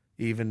well,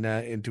 even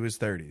into his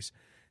 30s.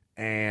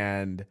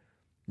 And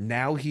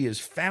now he is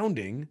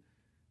founding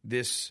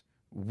this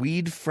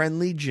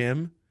weed-friendly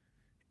gym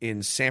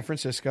in San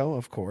Francisco,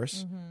 of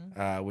course,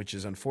 which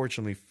is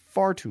unfortunately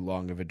far too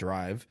long of a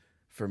drive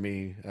for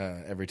me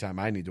every time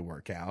I need to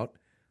work out.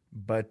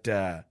 But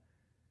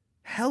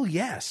hell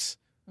yes.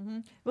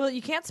 Well,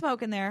 you can't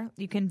smoke in there.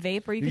 You can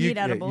vape or you can eat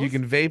edibles. You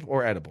can vape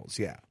or edibles,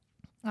 yeah.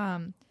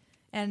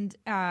 And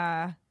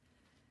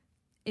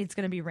it's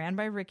going to be ran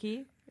by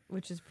Ricky,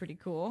 which is pretty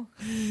cool.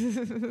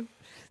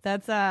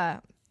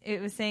 That's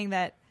it was saying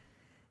that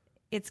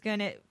it's going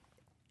to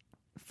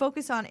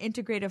focus on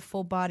integrative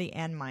full body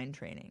and mind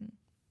training.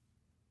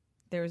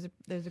 There's a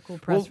cool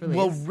press release.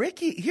 Well,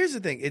 Ricky, here's the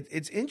thing.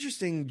 It's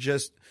interesting.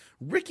 Just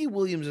Ricky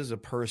Williams as a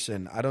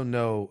person. I don't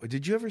know.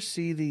 Did you ever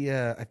see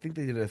the? I think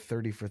they did a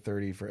 30 for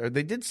 30 for. Or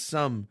they did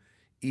some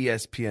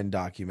ESPN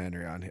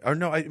documentary on him. Or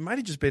no, it might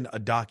have just been a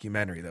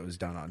documentary that was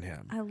done on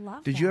him. I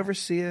love. Did you ever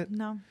see it?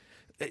 No.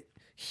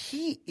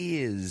 He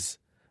is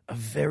a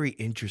very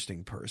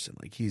interesting person.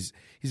 Like he's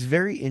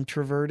very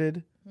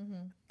introverted.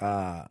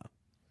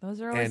 Those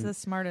are always the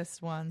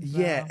smartest ones.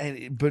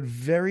 Yeah, but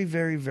very,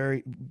 very,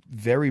 very,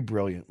 very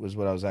brilliant was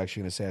what I was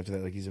actually going to say after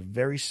that. Like he's a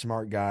very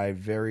smart guy,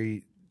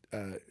 very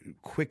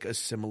quick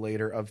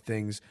assimilator of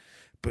things,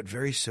 but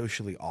very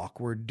socially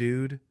awkward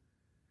dude.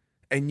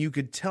 And you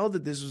could tell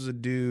that this was a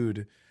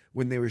dude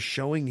when they were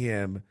showing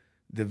him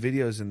the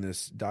videos in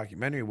this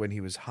documentary when he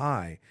was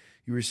high.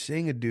 You were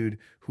seeing a dude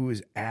who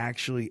was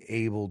actually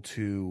able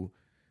to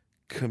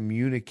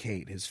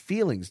communicate his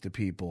feelings to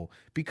people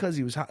because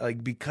he was high,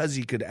 like because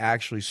he could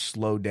actually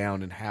slow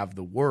down and have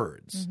the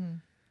words.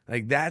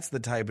 Like that's the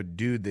type of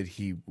dude that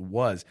he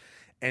was.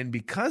 And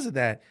because of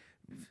that,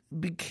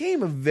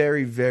 became a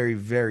very, very,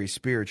 very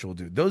spiritual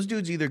dude. Those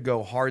dudes either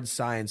go hard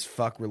science,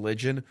 fuck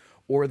religion,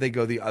 or they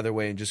go the other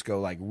way and just go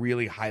like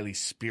really highly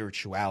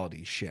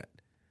spirituality shit,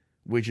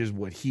 which is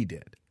what he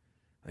did.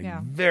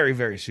 Like very,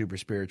 very super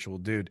spiritual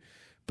dude,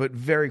 but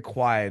very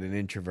quiet and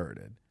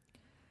introverted.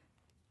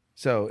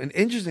 So an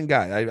interesting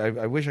guy.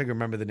 I wish I could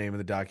remember the name of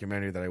the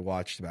documentary that I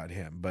watched about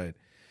him, but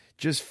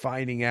just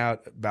finding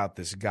out about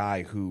this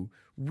guy who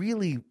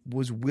really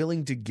was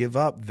willing to give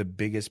up the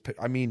biggest.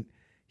 I mean,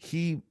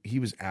 he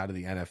was out of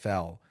the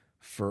NFL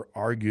for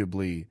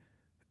arguably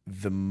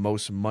the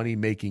most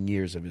money-making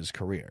years of his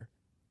career,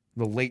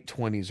 the late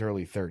 20s,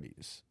 early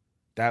 30s.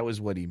 That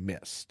was what he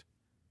missed.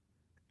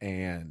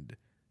 And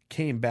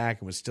came back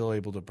and was still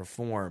able to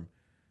perform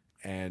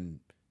and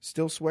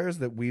still swears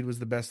that weed was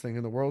the best thing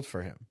in the world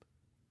for him.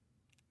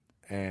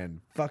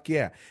 And fuck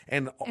yeah.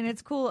 And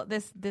it's cool.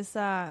 This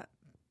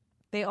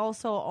they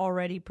also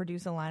already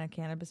produce a line of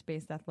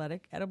cannabis-based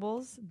athletic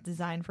edibles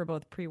designed for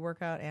both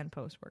pre-workout and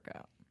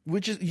post-workout.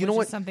 Which is, you know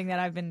what? Something that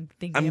I've been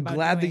thinking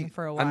about doing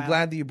for a while. I'm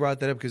glad that you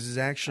brought that up because it's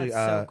actually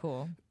so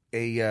cool.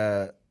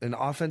 An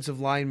offensive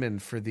lineman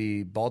for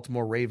the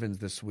Baltimore Ravens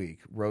this week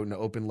wrote an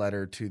open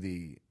letter to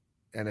the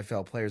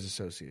NFL Players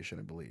Association,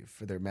 I believe,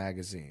 for their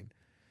magazine,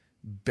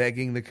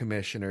 begging the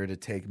commissioner to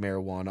take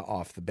marijuana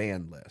off the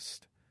banned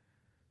list.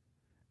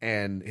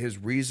 And his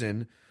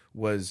reason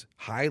was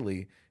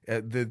highly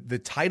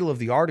the title of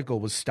the article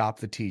was "Stop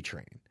the Tea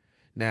Train."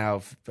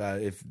 Now,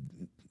 if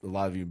a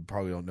lot of you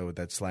probably don't know what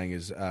that slang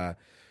is,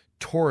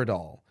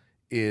 Toradol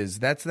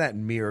that's that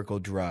miracle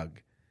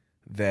drug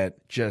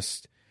that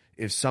just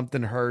if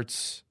something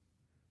hurts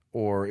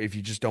or if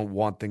you just don't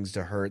want things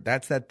to hurt,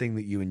 that's that thing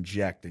that you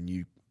inject and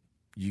you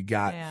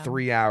got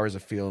 3 hours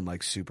of feeling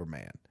like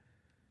Superman.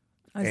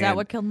 Is that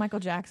what killed Michael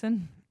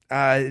Jackson?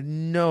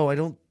 No, I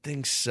don't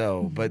think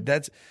so. But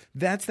that's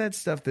that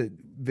stuff that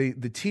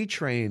the Tea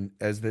Train,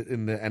 as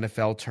in the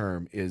NFL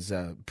term, is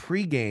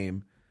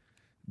pregame.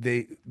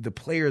 The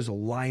players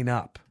will line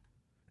up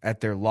at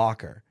their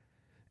locker,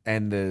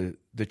 and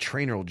the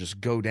trainer will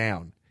just go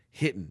down,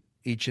 hitting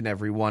each and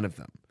every one of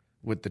them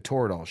with the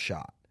Toradol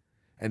shot,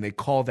 and they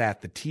call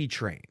that the T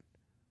train.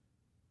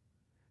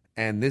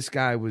 And this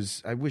guy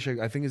was, I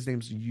think his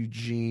name's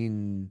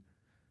Eugene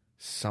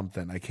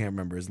something. I can't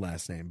remember his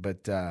last name,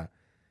 but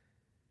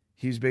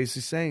he was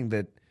basically saying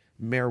that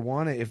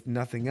marijuana, if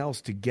nothing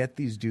else, to get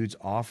these dudes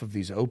off of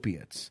these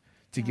opiates,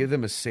 to give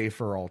them a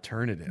safer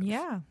alternative.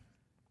 Yeah.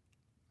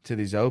 To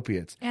these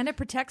opiates. And it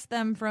protects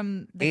them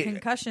from the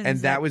concussions. And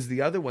that was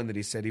the other one that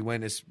he said.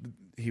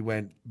 He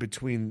went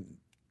between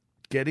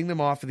getting them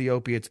off of the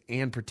opiates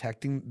and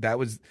protecting.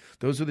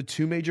 Those were the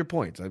two major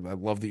points. I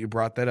love that you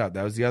brought that up.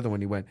 That was the other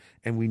one he went.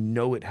 And we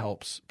know it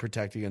helps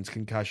protect against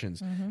concussions.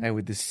 Mm-hmm. And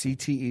with the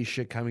CTE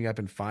shit coming up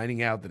and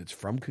finding out that it's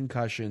from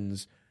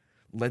concussions,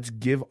 let's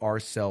give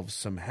ourselves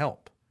some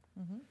help.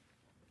 Mm-hmm.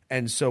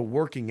 And so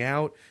working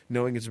out,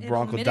 knowing it's a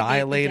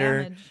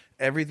bronchodilator,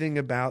 everything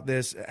about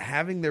this,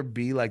 having there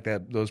be like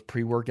those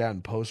pre-workout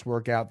and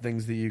post-workout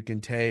things that you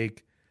can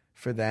take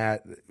for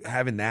that,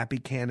 having that be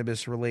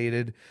cannabis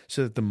related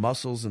so that the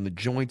muscles and the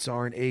joints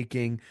aren't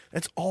aching,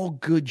 that's all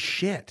good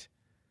shit.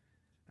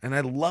 And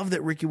I love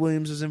that Ricky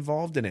Williams is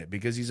involved in it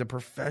because he's a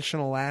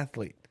professional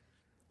athlete.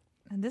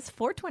 And this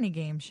 420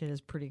 game shit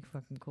is pretty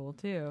fucking cool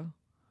too.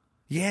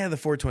 Yeah, the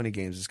 420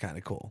 games is kind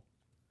of cool.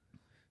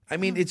 I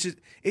mean, it's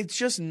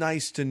just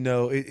nice to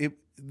know.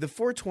 The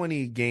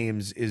 420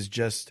 games is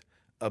just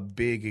a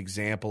big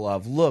example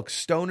of, look,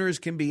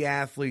 stoners can be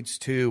athletes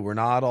too. We're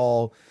not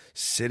all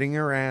sitting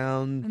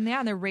around. And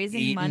yeah, they're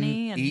raising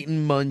money. And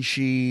eating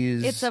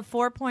munchies. It's a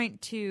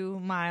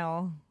 4.2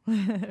 mile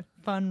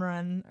fun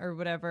run or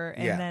whatever.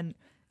 And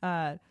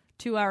then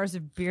 2 hours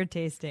of beer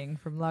tasting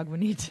from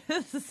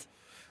Lagunitas.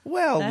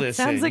 Well, that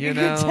listen, sounds like a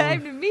good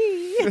time to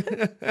me.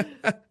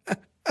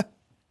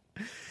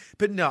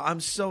 But no, I'm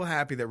so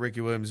happy that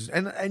Ricky Williams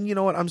and you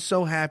know what? I'm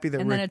so happy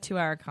that then a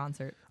 2-hour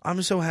concert.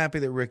 I'm so happy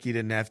that Ricky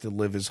didn't have to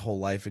live his whole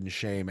life in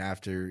shame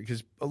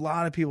because a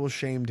lot of people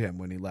shamed him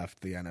when he left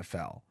the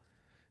NFL.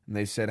 And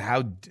they said,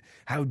 how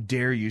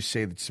dare you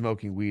say that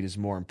smoking weed is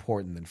more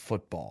important than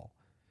football?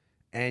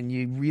 And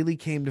you really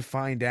came to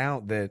find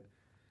out that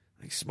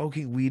like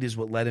smoking weed is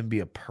what let him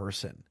be a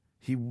person.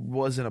 He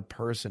wasn't a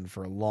person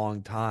for a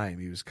long time.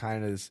 He was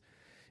kind of this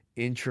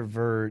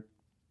introvert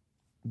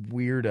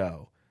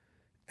weirdo.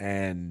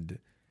 And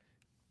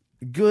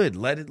good.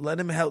 Let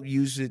him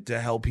use it to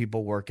help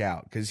people work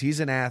out because he's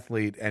an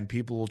athlete and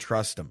people will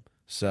trust him.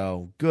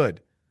 So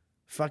good.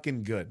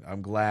 Fucking good.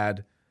 I'm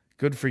glad.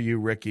 Good for you,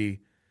 Ricky.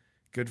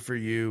 Good for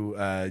you,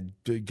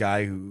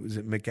 guy who is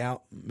it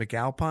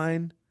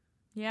McAlpine?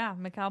 Yeah,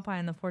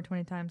 McAlpine, the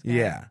 420 times guy.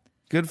 Yeah.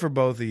 Good for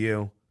both of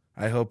you.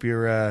 I hope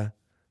your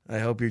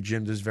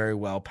gym does very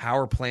well.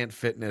 Power Plant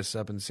Fitness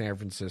up in San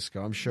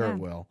Francisco. I'm sure it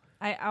will.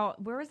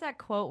 Where was that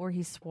quote where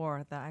he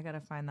swore that? I got to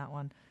find that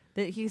one.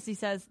 He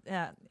says,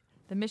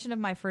 the mission of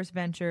my first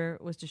venture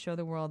was to show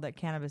the world that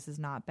cannabis is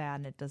not bad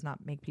and it does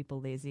not make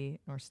people lazy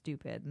or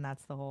stupid. And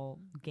that's the whole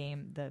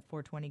game, the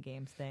 420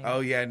 games thing. Oh,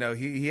 yeah. No,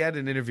 he had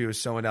an interview with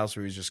someone else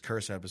where he was just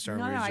cursing up a storm.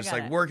 Where he was just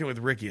like, working with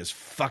Ricky is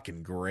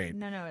fucking great.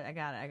 No, I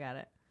got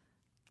it.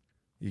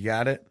 You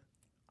got it?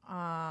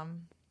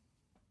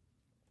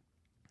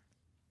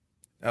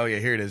 Oh, yeah,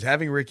 here it is.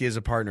 Having Ricky as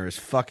a partner is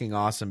fucking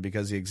awesome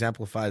because he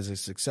exemplifies a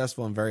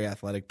successful and very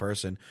athletic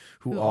person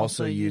who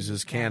also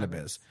uses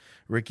cannabis.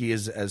 Ricky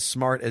is as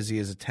smart as he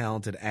is a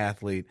talented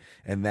athlete,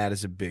 and that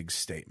is a big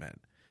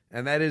statement.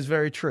 And that is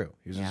very true.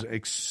 He's an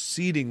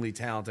exceedingly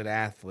talented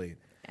athlete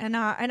and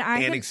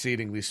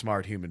exceedingly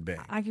smart human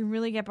being. I can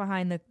really get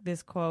behind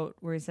this quote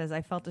where he says,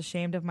 I felt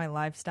ashamed of my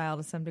lifestyle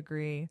to some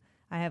degree.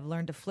 I have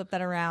learned to flip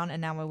that around, and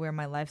now I wear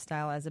my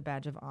lifestyle as a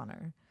badge of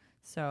honor.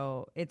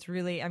 So it's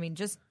really, I mean,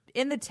 just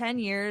in the 10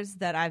 years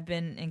that I've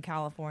been in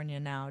California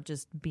now,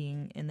 just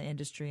being in the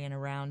industry and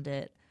around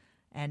it,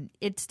 and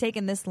it's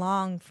taken this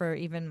long for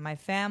even my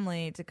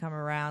family to come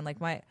around. Like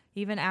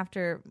even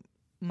after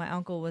my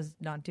uncle was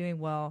not doing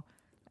well,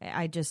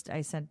 I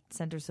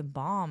sent her some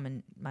balm,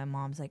 and my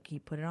mom's like, he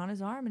put it on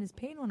his arm and his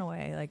pain went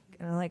away. Like,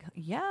 and I'm like,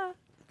 yeah,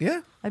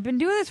 I've been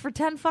doing this for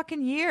 10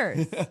 fucking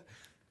years.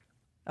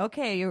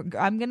 Okay,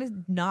 I'm gonna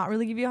not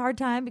really give you a hard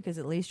time because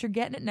at least you're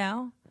getting it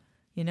now.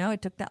 You know,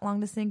 it took that long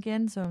to sink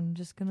in, so I'm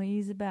just going to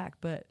ease it back.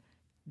 But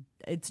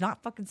it's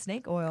not fucking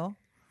snake oil.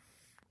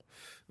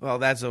 Well,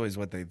 that's always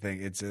what they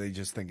think. They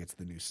just think it's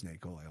the new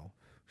snake oil.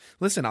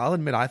 Listen, I'll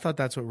admit, I thought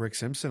that's what Rick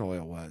Simpson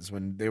oil was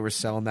when they were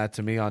selling that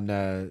to me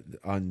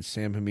on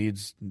Sam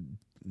Hamid's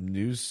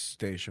news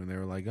station. They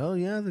were like, "Oh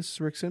yeah, this is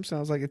Rick Simpson." I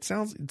was like, "It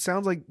sounds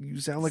like you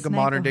sound like a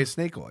modern day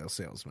snake oil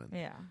salesman."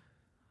 Yeah.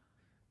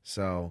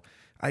 So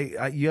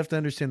you have to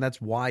understand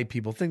that's why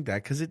people think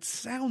that because it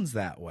sounds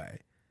that way.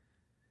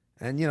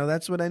 And, you know,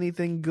 that's what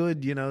anything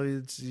good, you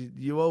know,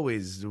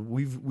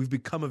 we've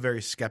become a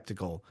very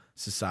skeptical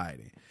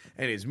society.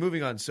 Anyways,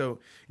 moving on. So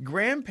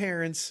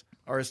grandparents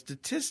are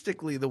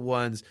statistically the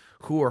ones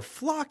who are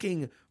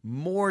flocking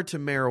more to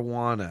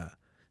marijuana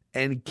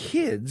and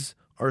kids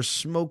are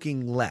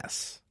smoking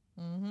less.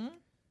 Mm-hmm.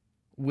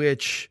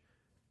 Which,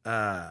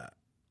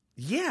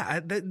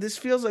 this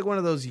feels like one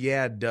of those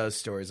it does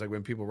stories. Like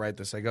when people write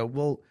this, I go,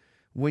 well,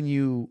 when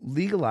you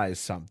legalize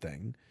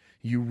something,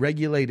 you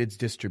regulate its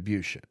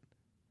distribution.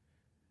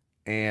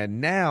 And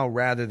now,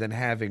 rather than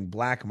having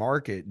black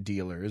market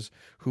dealers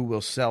who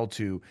will sell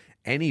to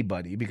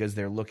anybody because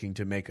they're looking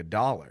to make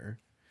 $1,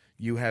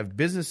 you have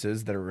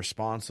businesses that are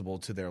responsible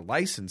to their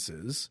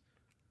licenses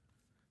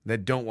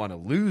that don't want to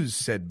lose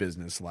said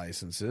business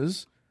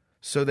licenses,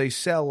 so they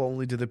sell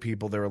only to the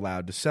people they're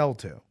allowed to sell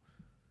to.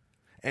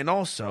 And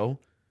also,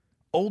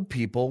 old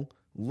people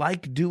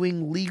like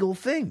doing legal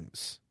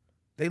things.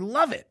 They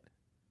love it.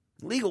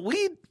 Legal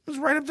weed was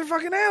right up their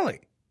fucking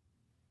alley.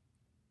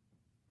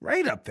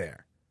 Right up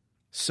there.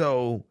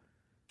 So,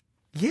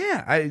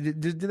 yeah.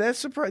 Did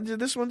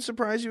this one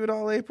surprise you at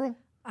all, April?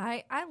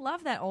 I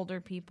love that older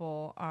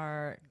people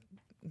are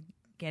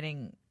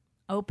getting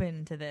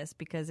open to this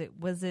because it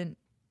wasn't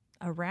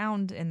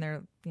around in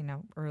their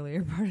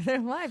earlier part of their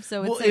life.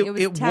 So it's it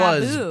was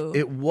taboo.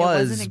 It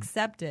wasn't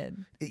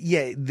accepted.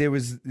 Yeah, there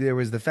was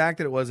the fact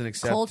that it wasn't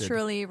accepted.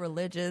 Culturally,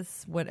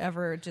 religious,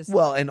 whatever.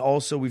 Well, and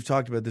also we've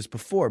talked about this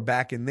before.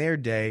 Back in their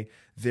day,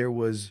 there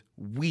was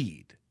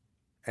weed.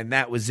 And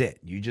that was it.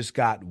 You just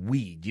got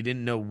weed. You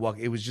didn't know what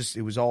it was.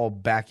 It was all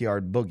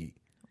backyard boogie.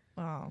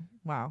 Oh,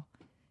 wow.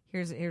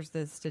 Here's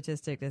the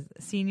statistic.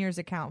 Seniors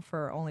account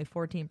for only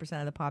 14%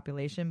 of the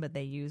population, but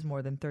they use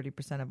more than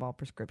 30% of all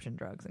prescription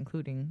drugs,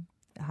 including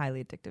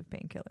highly addictive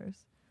painkillers.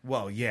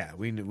 Well, yeah,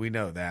 we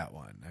know that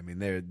one. I mean,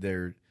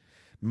 they're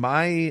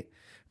my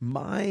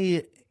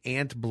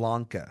Aunt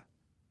Blanca.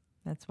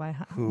 That's why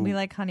we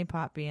like Honey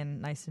Pot being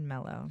nice and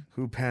mellow.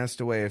 Who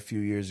passed away a few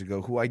years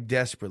ago, who I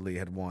desperately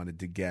had wanted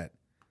to get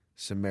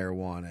some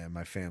marijuana, and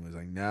my family was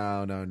like,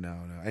 no.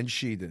 And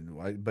she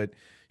didn't. But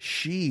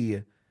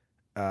she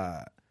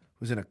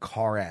was in a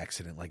car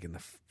accident, I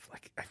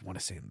want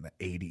to say in the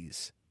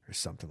 80s or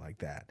something like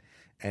that,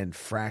 and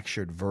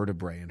fractured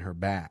vertebrae in her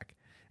back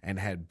and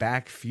had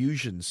back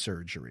fusion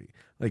surgery,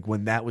 like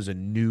when that was a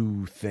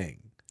new thing.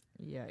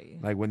 Yeah.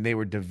 Like when they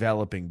were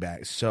developing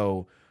back.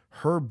 So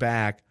her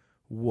back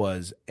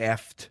was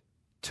effed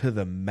to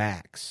the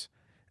max.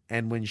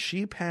 And when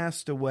she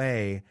passed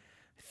away,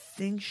 I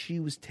think she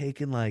was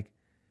taking like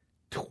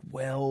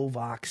 12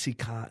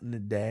 Oxycontin a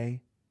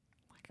day.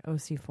 Like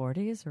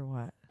OC40s or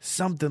what?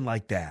 Something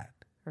like that.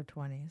 Or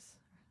 20s.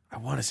 I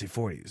want to say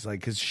 40s, like,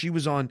 because she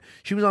was on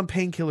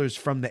painkillers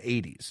from the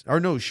 80s.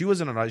 Or no, she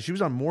wasn't on. She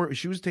was on more.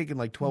 She was taking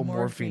like 12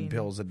 morphine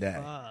pills a day.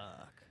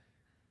 Fuck.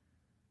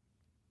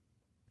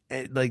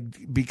 And,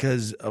 like,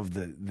 because of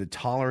the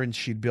tolerance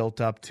she'd built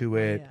up to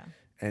it,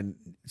 and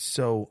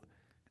so,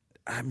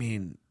 I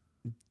mean,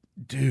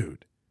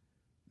 dude,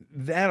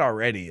 that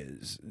already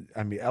is.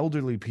 I mean,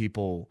 elderly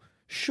people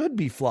should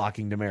be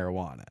flocking to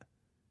marijuana.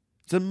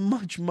 It's a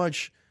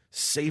much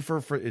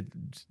safer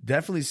it's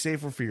definitely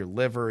safer for your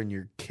liver and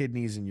your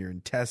kidneys and your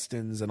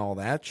intestines and all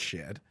that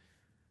shit.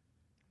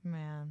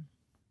 Man.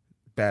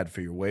 Bad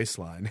for your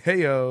waistline.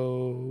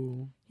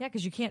 Heyo. Yeah,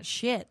 because you can't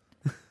shit.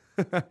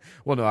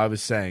 Well, no, I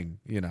was saying,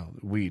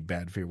 weed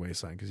bad for your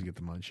waistline because you get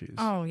the munchies.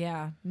 Oh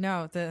yeah,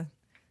 no, the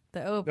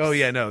oops. Oh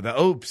yeah, no, the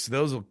oops.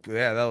 Those will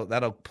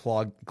that'll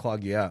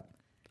clog you up.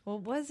 Well,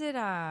 was it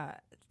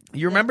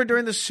You remember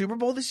during the Super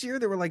Bowl this year,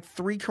 there were like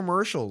 3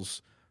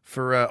 commercials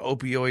for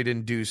opioid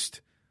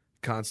induced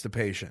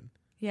constipation.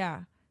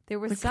 Yeah, there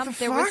was like,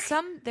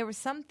 there was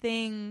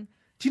something.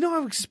 Do you know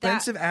how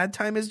expensive ad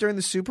time is during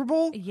the Super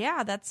Bowl?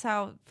 Yeah, that's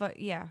how. But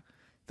yeah,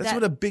 that's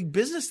what a big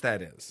business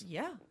that is.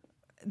 Yeah,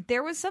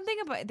 there was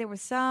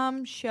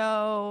some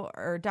show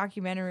or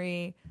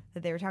documentary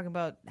that they were talking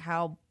about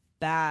how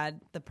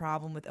bad the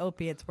problem with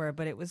opiates were,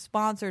 but it was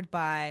sponsored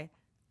by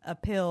a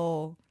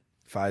pill.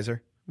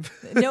 Pfizer.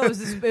 No,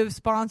 it was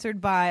sponsored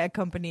by a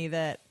company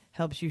that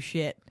helps you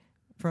shit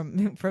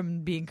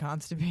from being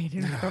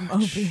constipated from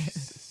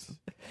opiates.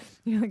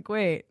 You're like,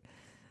 wait,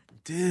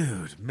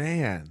 dude,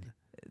 man,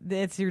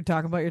 you're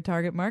talking about your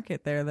target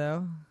market there,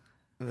 though.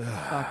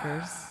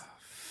 Fuckers,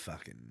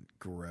 fucking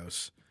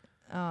gross.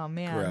 Oh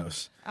man,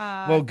 gross.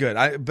 Well,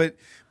 good.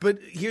 But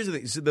here's the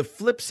thing. So the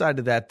flip side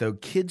of that, though,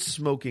 kids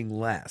smoking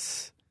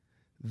less.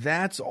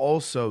 That's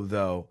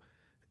also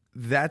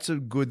that's a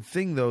good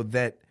thing, though,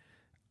 that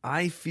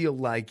I feel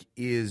like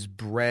is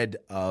bred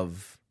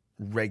of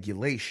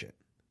regulation.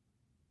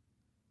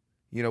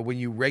 When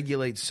you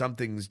regulate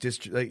something's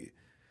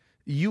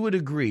you would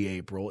agree,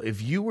 April,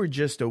 if you were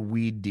just a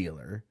weed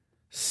dealer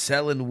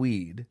selling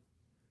weed,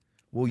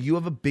 well, you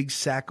have a big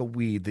sack of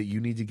weed that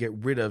you need to get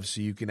rid of so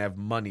you can have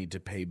money to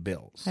pay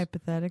bills.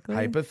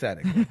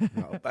 Hypothetically.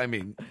 No, I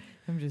mean,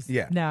 I'm just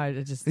yeah. Now I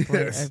just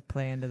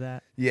play into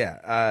that.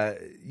 Yeah,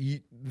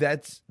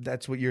 that's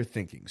what you're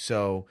thinking.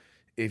 So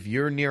if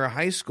you're near a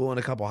high school and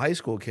a couple high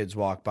school kids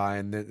walk by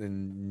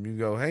and you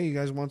go, "Hey, you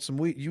guys want some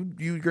weed?"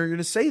 You're going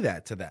to say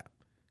that to them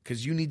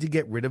because you need to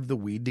get rid of the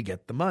weed to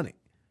get the money.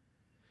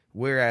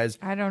 Whereas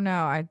I don't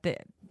know,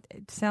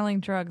 selling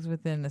drugs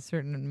within a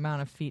certain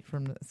amount of feet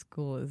from the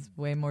school is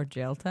way more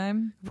jail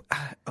time.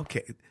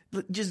 Okay,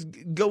 just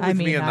go with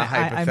me on the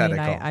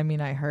hypothetical.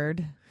 I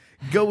heard.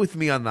 Go with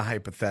me on the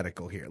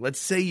hypothetical here. Let's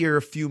say you're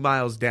a few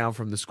miles down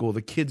from the school.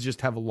 The kids just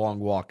have a long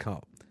walk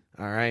home.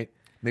 All right?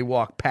 They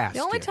walk past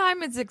The only you.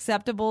 time it's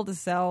acceptable to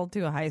sell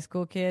to a high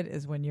school kid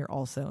is when you're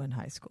also in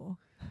high school.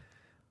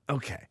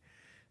 Okay.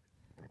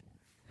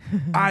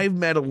 I've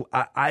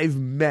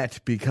met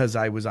because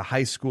I was a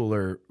high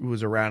schooler who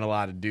was around a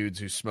lot of dudes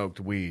who smoked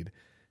weed.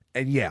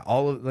 And yeah,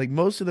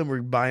 most of them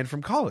were buying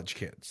from college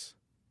kids.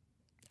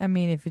 I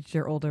mean, if it's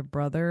your older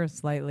brother,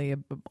 slightly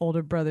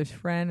older brother's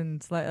friend,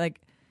 and like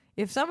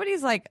if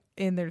somebody's like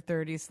in their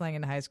 30s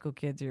slanging high school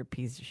kids, you're a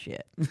piece of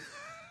shit.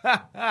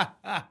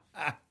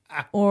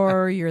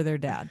 Or you're their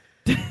dad.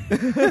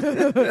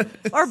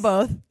 Or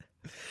both.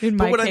 In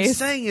my But what case. I'm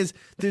saying is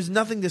there's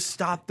nothing to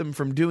stop them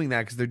from doing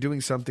that because they're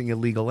doing something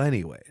illegal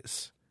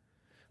anyways.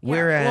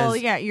 Whereas, well,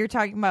 yeah, you're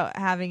talking about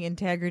having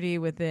integrity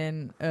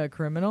within a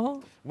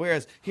criminal.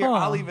 Whereas here,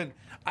 Huh.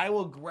 I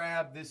will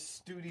grab this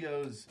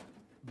studio's.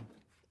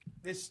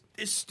 This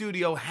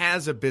studio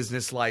has a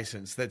business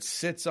license that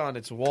sits on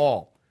its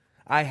wall.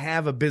 I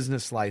have a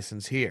business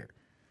license here.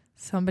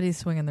 Somebody's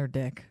swinging their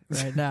dick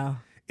right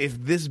now. If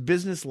this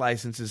business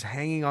license is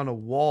hanging on a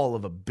wall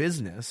of a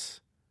business,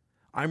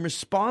 I'm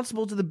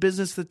responsible to the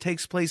business that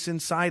takes place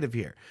inside of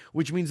here,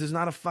 which means there's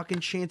not a fucking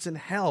chance in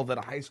hell that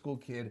a high school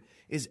kid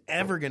is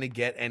ever going to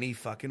get any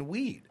fucking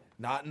weed.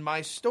 Not in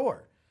my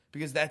store,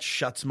 because that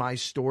shuts my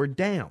store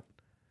down.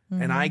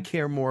 Mm-hmm. And I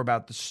care more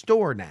about the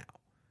store now,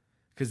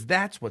 because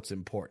that's what's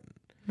important.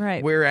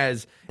 Right.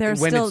 Whereas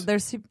There's when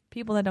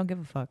people that don't give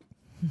a fuck.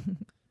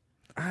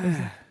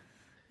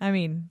 I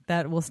mean,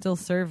 that will still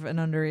serve an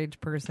underage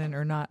person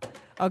or not.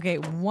 Okay,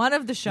 one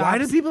of the shops. why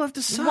do people have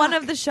to suck? One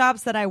of the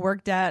shops that I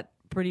worked at,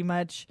 pretty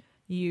much,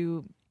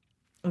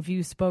 if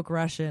you spoke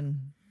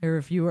Russian or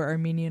if you were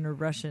Armenian or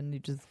Russian, you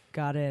just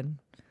got in.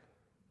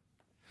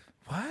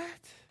 What?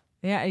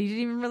 Yeah, you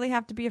didn't even really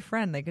have to be a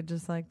friend. They could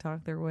just like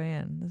talk their way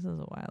in. This was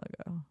a while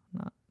ago.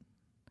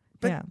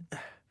 But, yeah,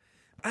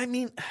 I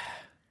mean,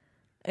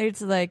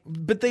 it's like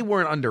but they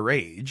weren't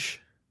underage.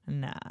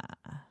 nah,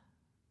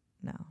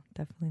 no,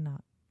 definitely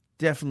not.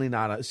 Definitely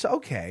not. So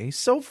okay.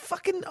 So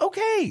fucking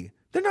okay.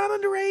 They're not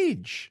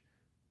underage.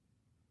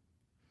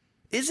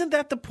 Isn't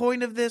that the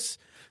point of this?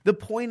 The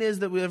point is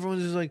that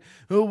everyone's just like,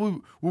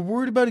 oh, we're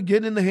worried about it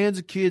getting in the hands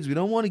of kids. We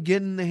don't want to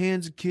get in the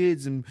hands of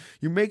kids. And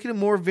you're making it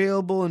more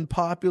available and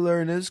popular,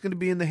 and it's going to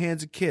be in the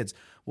hands of kids.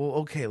 Well,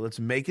 okay, let's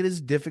make it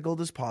as difficult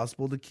as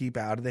possible to keep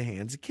out of the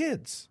hands of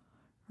kids.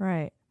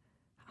 Right.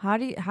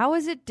 How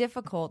is it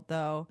difficult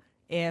though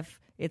if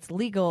it's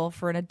legal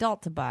for an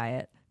adult to buy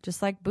it?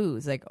 Just like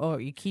booze. Like,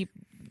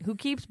 who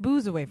keeps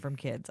booze away from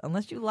kids?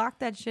 Unless you lock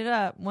that shit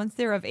up, once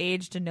they're of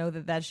age to know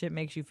that shit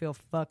makes you feel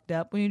fucked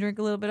up when you drink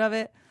a little bit of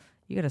it,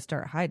 you got to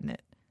start hiding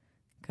it.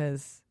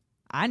 Because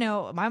I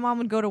know my mom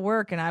would go to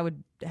work and I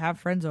would have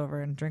friends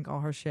over and drink all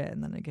her shit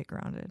and then I'd get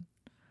grounded.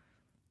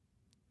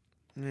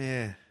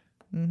 Yeah.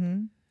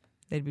 Mm-hmm.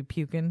 They'd be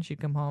puking. She'd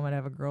come home and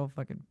have a girl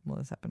fucking, well,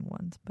 this happened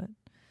once, but.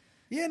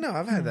 Yeah, no,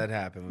 I've had that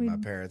happen with my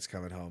parents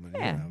coming home. And,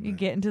 Yeah, you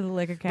get into the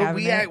liquor but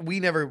cabinet. we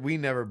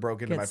never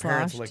broke into Get my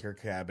parents' sloshed. liquor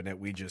cabinet.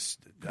 We just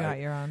Got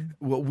your own.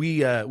 Well,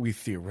 we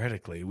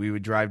theoretically we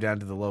would drive down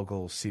to the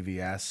local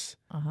CVS,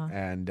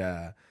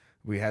 and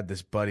we had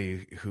this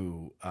buddy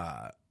who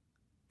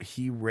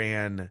he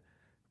ran.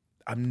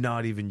 I'm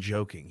not even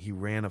joking. He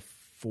ran a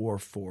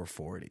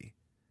 4.40.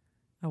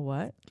 A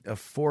what? A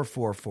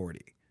 4.40.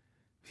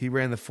 He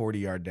ran the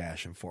 40-yard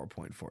dash in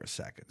 4.4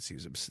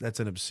 seconds. That's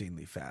an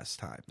obscenely fast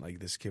time. Like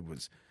this kid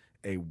was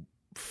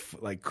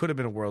could have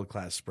been a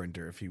world-class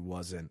sprinter if he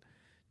wasn't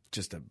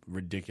just a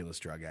ridiculous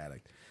drug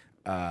addict.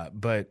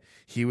 But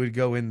he would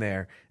go in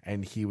there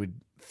and he would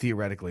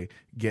theoretically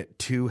get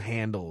 2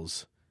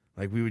 handles.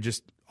 Like we would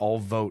just all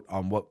vote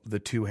on what the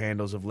 2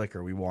 handles of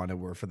liquor we wanted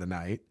were for the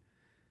night.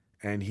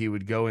 And he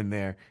would go in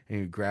there and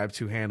he would grab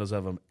 2 handles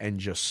of them and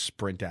just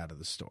sprint out of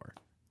the store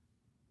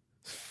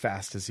as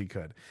fast as he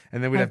could.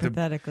 And then we'd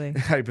Hypothetically.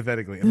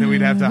 and then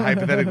we'd have to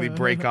hypothetically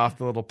break off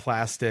the little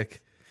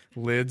plastic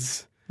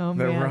lids Oh,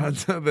 that man. were on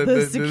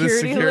the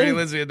security lids.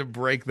 lids. We had to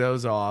break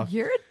those off.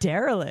 You're a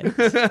derelict.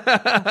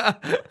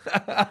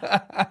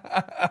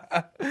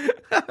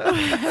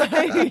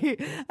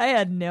 I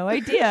had no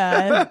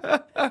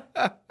idea.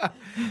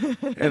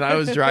 And I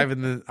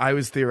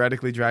was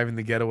theoretically driving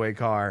the getaway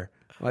car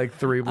like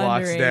 3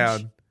 blocks Underage.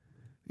 down.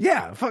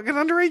 Yeah, fucking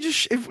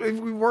underage. If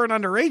we weren't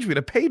underage, we'd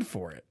have paid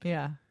for it.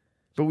 Yeah.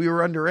 But we were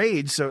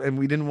underage, and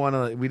we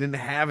didn't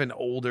have an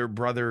older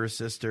brother or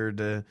sister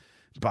to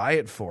buy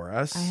it for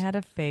us. I had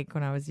a fake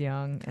when I was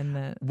young,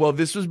 and Well,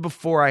 this was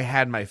before I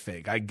had my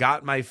fake. I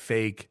got my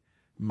fake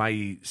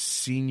my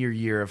senior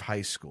year of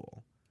high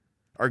school,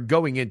 or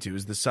going into it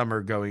was the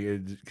summer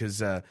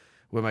because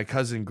when my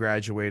cousin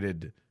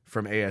graduated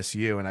from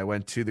ASU and I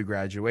went to the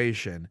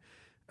graduation,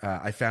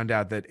 I found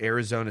out that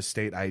Arizona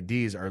state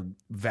IDs are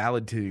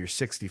valid till you're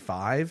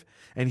 65,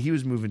 and he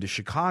was moving to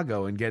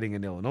Chicago and getting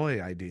an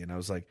Illinois ID, and I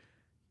was like,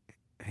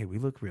 "Hey, we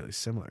look really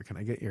similar. Can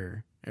I get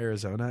your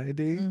Arizona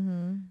ID?"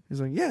 Mm-hmm.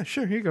 He's like, "Yeah,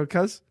 sure. Here you go,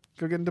 cuz.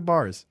 Go get into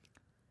bars."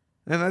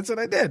 And that's what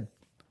I did.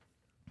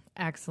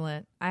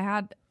 Excellent.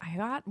 I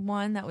got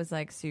one that was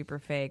like super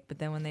fake, but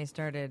then when they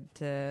started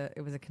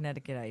it was a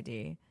Connecticut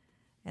ID.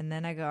 And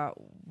then I got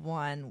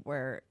one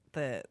where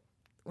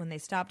when they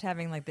stopped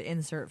having like the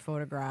insert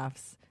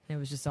photographs and it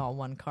was just all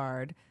one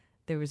card,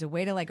 there was a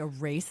way to like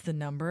erase the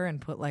number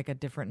and put like a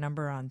different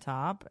number on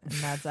top. And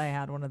I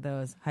had one of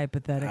those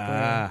hypothetically.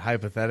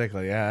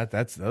 Hypothetically, yeah.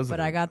 But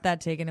I got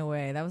that taken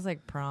away. That was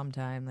like prom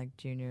time, like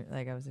junior,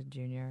 like I was a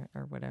junior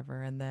or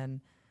whatever. And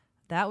then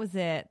that was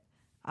it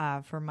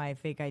for my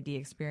fake ID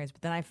experience.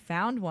 But then I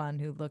found one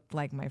who looked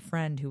like my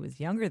friend who was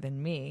younger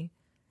than me.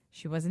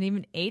 She wasn't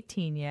even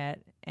 18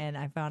 yet. And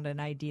I found an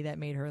ID that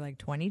made her like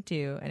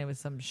 22. And it was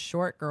some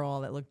short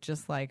girl that looked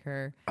just like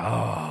her.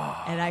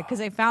 Oh. And because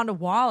I found a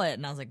wallet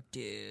and I was like,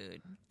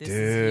 dude, this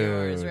is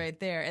yours right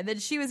there. And then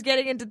she was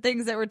getting into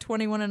things that were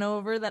 21 and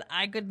over that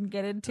I couldn't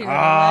get into. And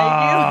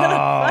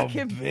I'm like,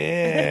 you little fucking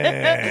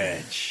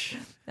bitch.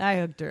 I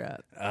hooked her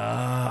up.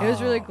 Oh. It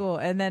was really cool.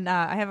 And then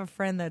I have a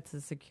friend that's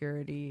a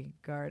security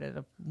guard at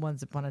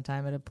once upon a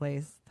time at a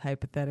place,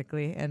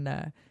 hypothetically.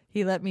 And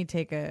he let me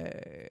take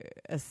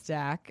a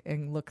stack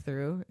and look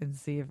through and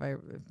see if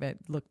it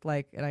looked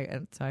like.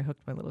 And so I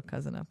hooked my little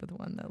cousin up with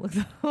one that looked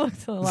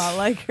a lot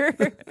like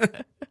her,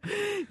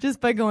 just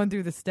by going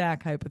through the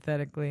stack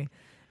hypothetically.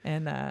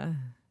 And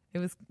it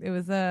was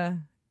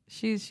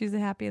she's a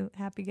happy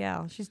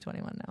gal. She's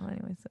 21 now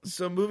anyway.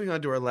 So moving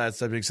on to our last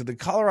subject. So the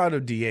Colorado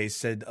DA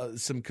said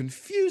some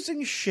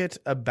confusing shit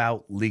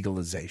about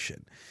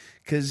legalization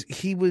because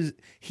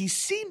he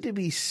seemed to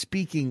be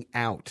speaking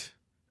out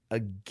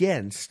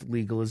against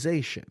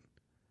legalization,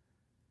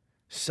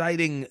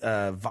 citing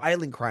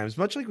violent crimes,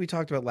 much like we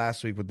talked about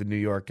last week with the New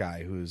York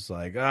guy who's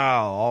like,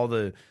 all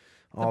the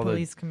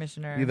police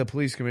commissioner. Yeah, the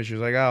police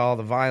commissioner's like, all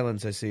the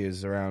violence I see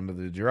is around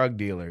the drug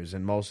dealers,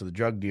 and most of the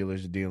drug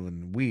dealers are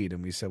dealing weed.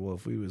 And we said, well,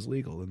 if weed was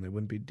legal, then they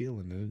wouldn't be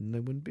dealing, and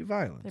there wouldn't be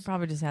violence. They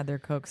probably just had their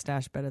coke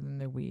stashed better than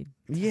their weed.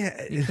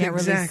 Yeah, you can't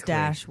really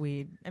stash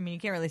weed. I mean, you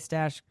can't really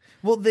stash.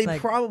 Well, they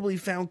probably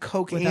found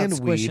coke and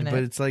weed, but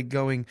it's like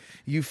going.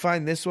 You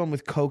find this one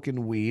with coke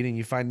and weed, and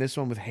you find this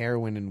one with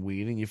heroin and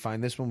weed, and you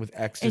find this one with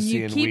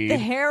ecstasy and weed. And you keep the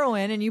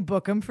heroin, and you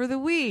book them for the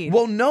weed.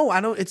 Well, no, I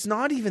don't. It's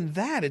not even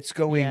that. It's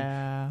going.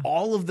 Yeah.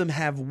 All of them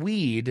have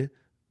weed,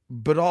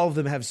 but all of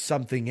them have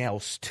something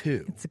else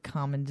too. It's a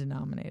common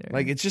denominator.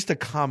 Like it's just a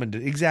common.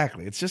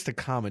 Exactly, it's just a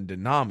common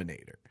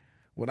denominator.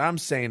 What I'm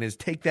saying is,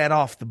 take that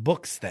off the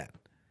books then.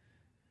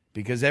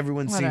 Because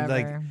everyone seemed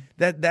like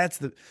that's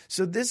the.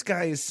 So this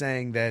guy is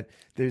saying that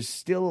there's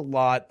still a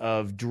lot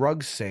of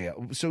drug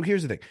sale. So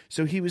here's the thing.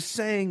 So he was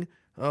saying,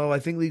 I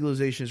think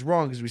legalization is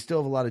wrong because we still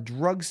have a lot of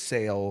drug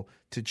sale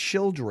to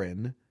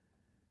children.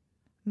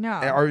 No.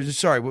 Or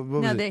sorry, what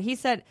was it? He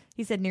said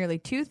nearly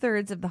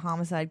 2/3 of the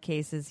homicide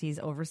cases he's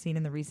overseen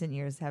in the recent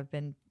years have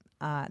been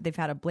they've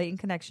had a blatant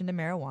connection to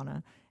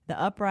marijuana. The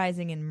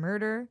uprising in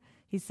murder,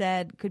 he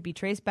said, could be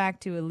traced back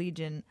to a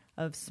legion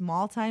of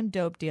small-time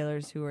dope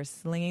dealers who are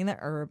slinging the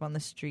herb on the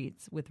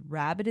streets with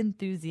rabid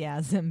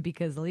enthusiasm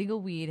because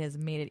legal weed has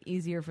made it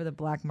easier for the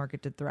black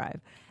market to thrive.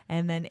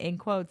 And then, in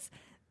quotes,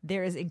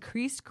 there is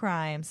increased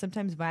crime,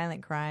 sometimes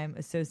violent crime,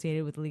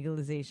 associated with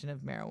legalization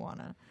of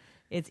marijuana.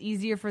 It's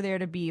easier for there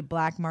to be a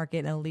black market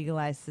and a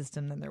legalized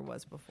system than there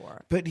was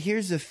before. But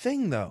here's the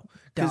thing, though.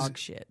 Dog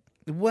shit.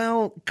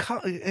 Well,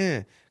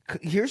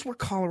 here's where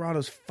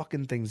Colorado's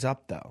fucking things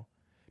up, though.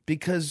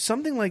 Because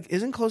something like,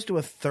 isn't close to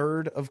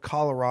 1/3 of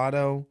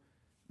Colorado,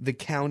 the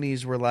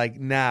counties were like,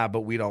 nah, but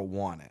we don't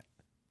want it.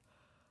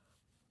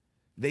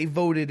 They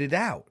voted it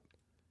out.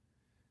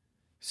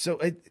 So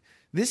I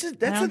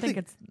think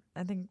it's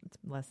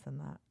less than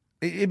that.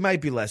 It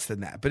might be less than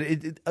that, but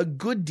a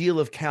good deal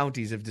of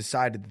counties have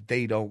decided that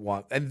they don't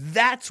want, and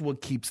that's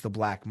what keeps the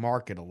black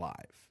market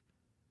alive.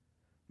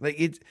 Like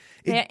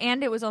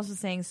and it was also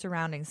saying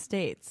surrounding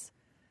states.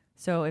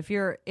 So if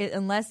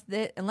unless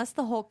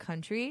the whole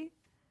country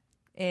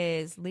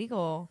is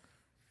legal,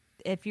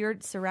 if your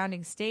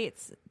surrounding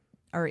states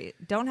or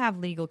don't have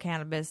legal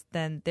cannabis,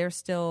 then they're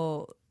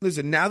still.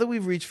 Listen, now that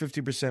we've reached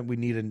 50%, we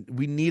need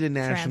a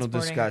national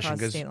discussion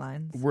because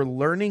we're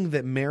learning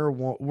that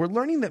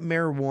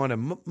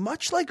marijuana,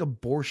 much like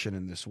abortion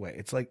in this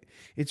way,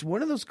 it's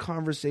one of those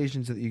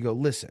conversations that you go,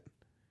 listen,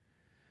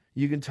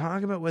 you can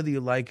talk about whether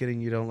you like it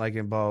and you don't like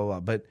it, blah blah blah,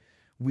 but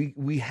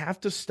we have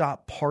to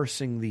stop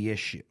parsing the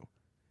issue.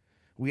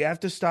 We have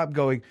to stop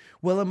going,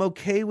 well, I'm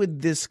okay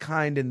with this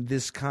kind and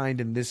this kind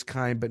and this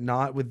kind, but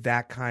not with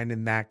that kind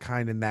and that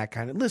kind and that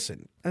kind. And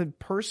listen,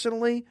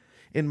 personally,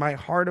 in my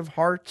heart of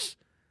hearts,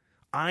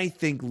 I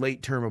think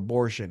late-term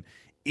abortion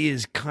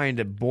is kind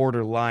of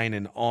borderline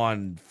and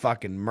on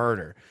fucking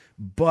murder.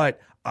 But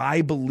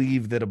I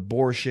believe that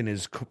abortion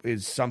is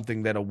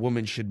something that a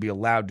woman should be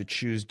allowed to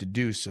choose to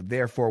do. So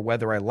therefore,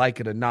 whether I like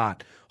it or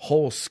not,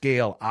 whole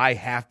scale, I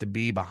have to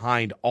be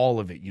behind all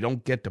of it. You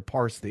don't get to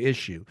parse the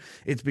issue.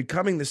 It's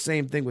becoming the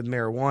same thing with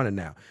marijuana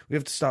now. We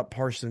have to stop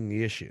parsing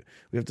the issue.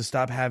 We have to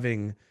stop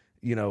having,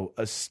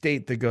 a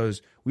state that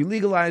goes, we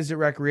legalized it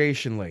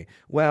recreationally.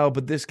 Well,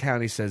 but this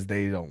county says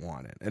they don't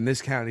want it. And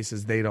this county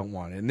says they don't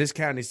want it. And this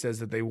county says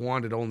that they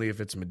want it only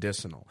if it's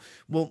medicinal.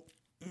 Well,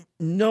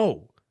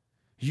 no.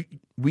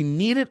 We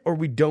need it or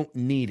we don't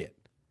need it.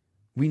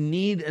 We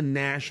need a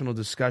national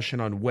discussion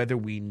on whether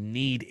we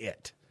need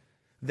it.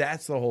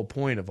 That's the whole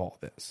point of all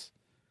this,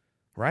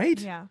 right?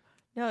 Yeah.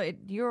 No,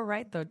 you were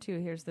right, though, too.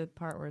 Here's the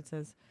part where it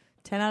says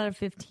 10 out of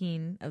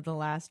 15 of the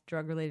last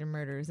drug-related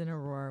murders in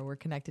Aurora were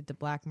connected to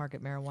black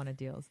market marijuana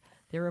deals.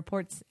 Their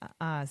reports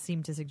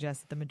seem to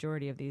suggest that the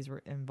majority of these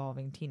were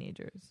involving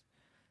teenagers.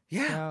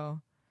 Yeah.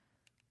 So,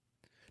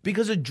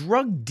 because a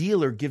drug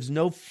dealer gives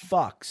no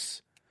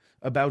fucks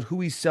about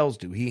who he sells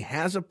to. He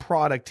has a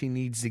product he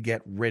needs to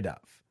get rid of.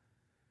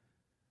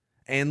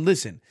 And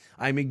listen,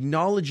 I'm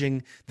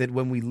acknowledging that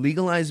when we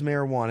legalize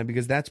marijuana,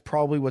 because that's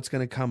probably what's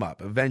going to come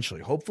up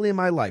eventually, hopefully in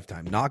my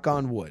lifetime, knock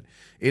on wood,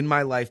 in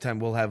my lifetime,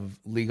 we'll have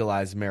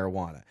legalized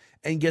marijuana.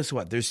 And guess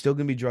what? There's still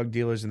going to be drug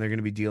dealers and they're going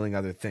to be dealing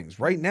other things.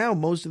 Right now,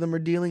 most of them are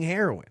dealing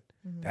heroin.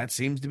 Mm-hmm. That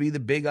seems to be the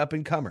big up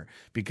and comer.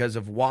 Because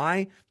of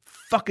why?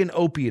 Fucking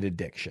opiate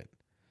addiction.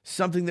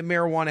 Something that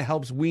marijuana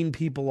helps wean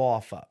people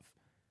off of.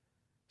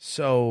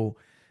 So,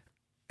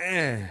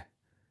 I'm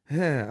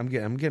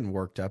getting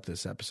worked up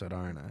this episode,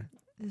 aren't I?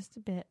 Just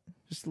a bit.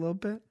 Just a little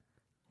bit?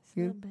 Just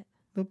a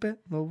little bit.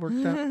 A little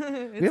worked up?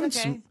 We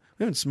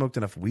haven't smoked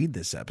enough weed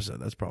this episode.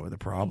 That's probably the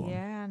problem.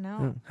 Yeah,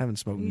 no. Haven't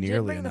smoked you nearly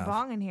did bring enough. The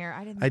bong in here.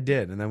 I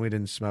did, and then we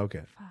didn't smoke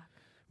it. Fuck.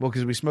 Well,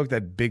 because we smoked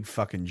that big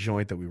fucking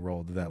joint that we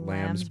rolled, that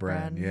lamb's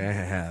bread. bread.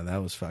 Yeah,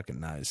 that was fucking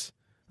nice.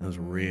 That was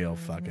real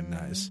fucking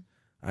nice.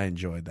 I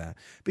enjoyed that.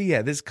 But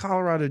yeah, this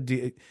Colorado...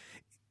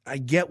 I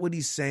get what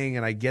he's saying,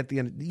 and I get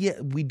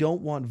we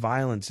don't want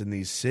violence in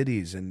these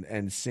cities,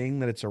 and saying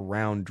that it's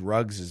around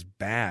drugs is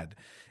bad.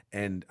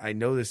 And I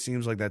know this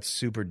seems like that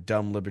super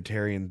dumb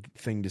libertarian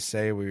thing to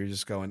say where you're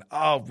just going,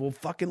 oh, we'll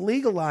fucking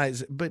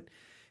legalize it. But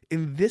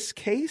in this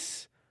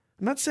case,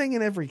 I'm not saying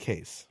in every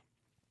case,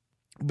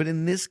 but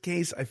in this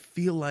case, I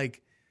feel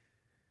like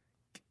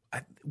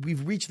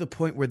we've reached the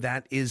point where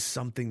that is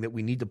something that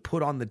we need to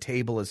put on the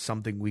table as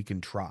something we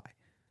can try.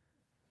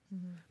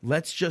 Mm-hmm.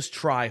 Let's just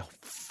try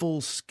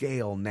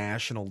full-scale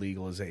national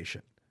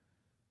legalization.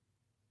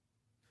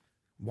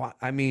 What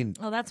I mean,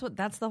 well,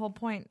 that's the whole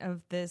point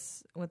of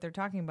this. What they're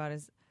talking about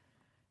is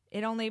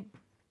it only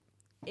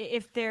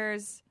if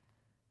there's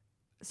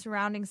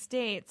surrounding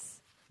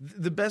states.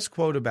 The best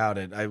quote about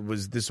it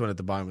was this one at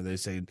the bottom where they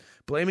say,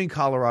 blaming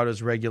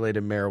Colorado's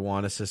regulated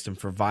marijuana system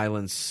for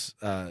violence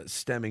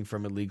stemming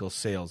from illegal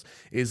sales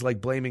is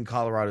like blaming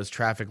Colorado's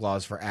traffic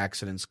laws for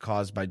accidents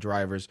caused by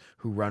drivers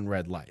who run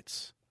red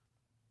lights.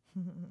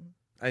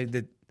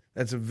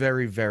 That's a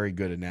very, very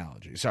good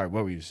analogy. Sorry,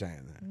 what were you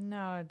saying there?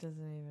 No, it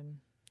doesn't even.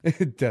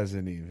 It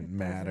doesn't even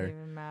matter.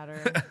 Doesn't even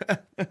matter.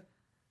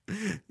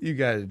 You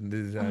guys,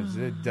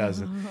 it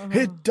doesn't.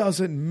 It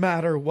doesn't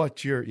matter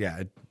what you're.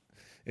 Yeah,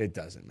 it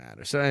doesn't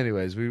matter. So,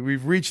 anyways,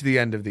 we've reached the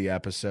end of the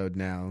episode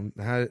now.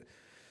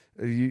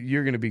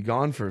 You're going to be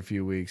gone for a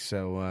few weeks,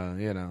 so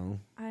you know.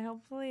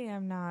 Hopefully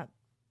I'm not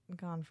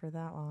gone for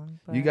that long.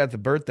 But... You got the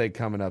birthday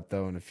coming up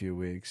though in a few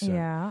weeks. So.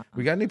 Yeah.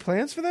 We got any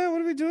plans for that?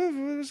 What are we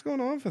doing? What's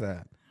going on for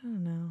that? I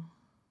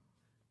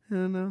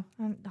don't know.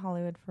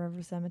 Hollywood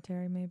Forever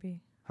Cemetery, maybe.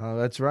 Oh,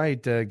 that's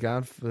right.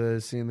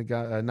 Seeing the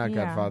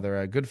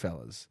Godfather,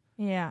 Goodfellas.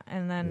 Yeah,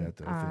 and then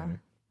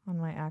on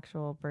my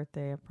actual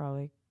birthday, I'll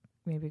probably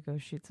maybe go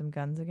shoot some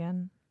guns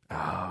again.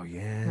 Oh,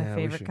 yeah. My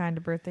favorite kind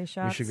of birthday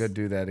shots. We should go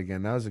do that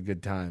again. That was a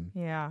good time.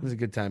 Yeah. It was a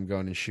good time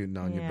going and shooting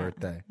on your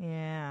birthday.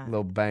 Yeah. A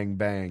little bang,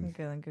 bang.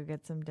 Go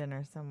get some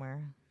dinner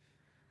somewhere.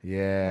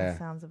 Yeah. That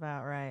sounds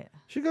about right.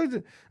 Should go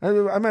to,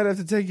 I might have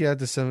to take you out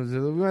to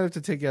we might have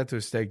to take you out to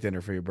a steak dinner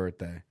for your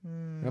birthday.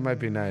 That might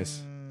be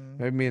nice.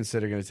 Maybe me and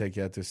Sid are going to take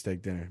you out to a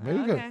steak dinner.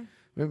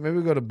 Maybe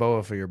we go to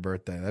Boa for your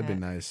birthday. That'd be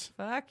nice.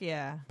 Fuck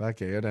yeah.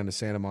 Fuck yeah. Go down to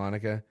Santa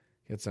Monica.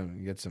 Get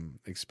some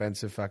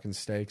expensive fucking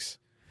steaks.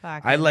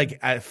 Fucking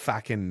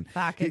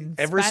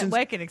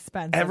wicked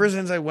expensive. Ever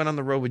since I went on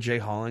the road with Jay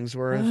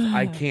Hollingsworth,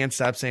 I can't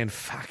stop saying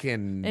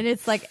fucking. And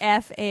it's like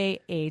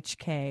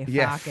FAHK.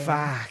 Yeah,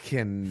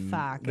 fucking.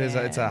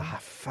 It's a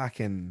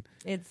fucking.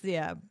 It's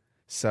yeah.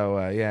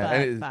 So yeah,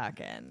 and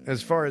fucking.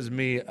 As far as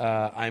me,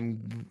 I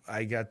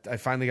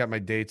finally got my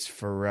dates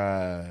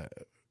for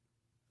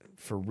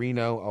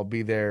Reno. I'll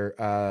be there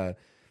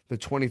the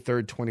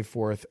 23rd,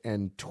 24th,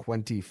 and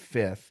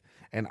 25th.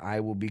 And I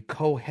will be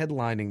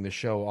co-headlining the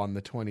show on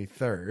the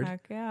 23rd.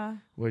 Heck yeah.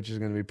 Which is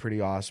going to be pretty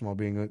awesome. I'll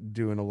be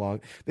doing a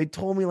long... They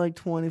told me like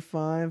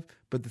 25,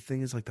 but the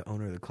thing is like the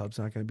owner of the club's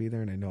not going to be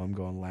there, and I know I'm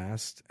going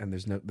last, and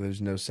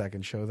there's no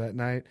second show that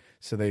night.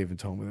 So they even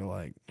told me, they're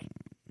like...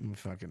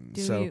 Fucking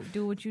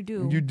do what you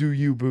do. You do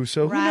you, boo.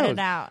 So Ride it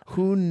out.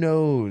 Who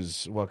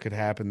knows what could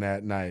happen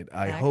that night?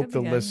 I hope the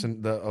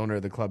owner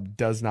of the club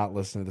does not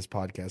listen to this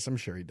podcast. I'm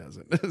sure he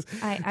doesn't.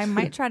 I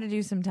might try to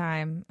do some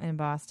time in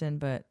Boston,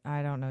 but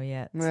I don't know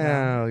yet. So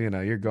well,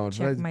 you're going.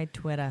 Check my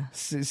Twitter.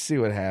 See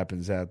what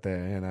happens out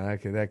there.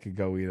 That could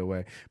go either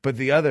way. But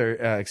the other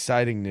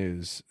exciting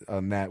news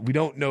on that, we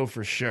don't know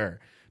for sure.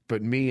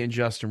 But me and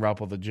Justin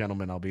Ruppel, the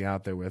gentleman I'll be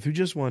out there with, who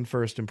just won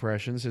First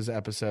Impressions, his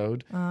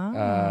episode.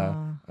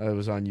 It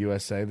was on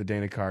USA, the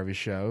Dana Carvey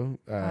show.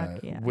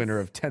 Yes. Winner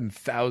of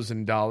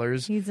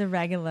 $10,000. He's a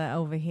regular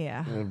over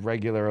here. A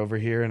regular over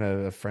here and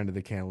a friend of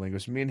the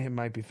CannaLinguists. Me and him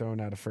might be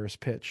throwing out a first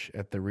pitch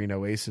at the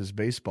Reno Aces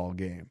baseball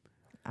game.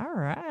 All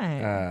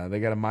right. They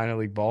got a minor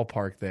league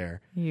ballpark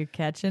there. You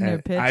catching or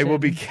pitching? I will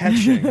be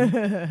catching.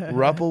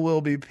 Ruppel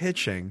will be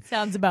pitching.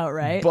 Sounds about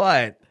right.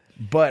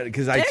 But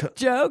because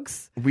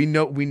jokes. We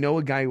know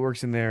a guy who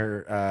works in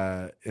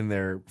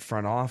their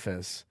front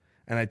office,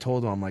 and I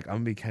told him, I'm like, I'm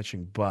gonna be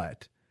catching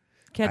butt.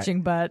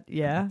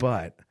 Yeah.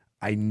 But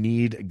I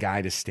need a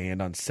guy to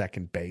stand on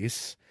second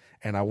base,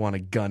 and I want to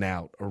gun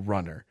out a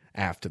runner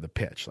after the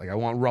pitch. Like I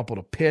want Ruppel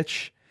to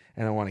pitch,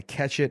 and I want to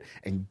catch it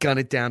and gun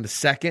it down to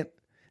second,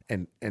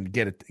 and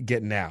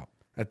getting out.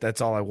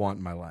 That's all I want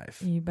in my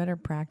life. You better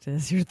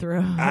practice your throw.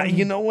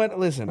 You know what?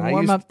 Listen,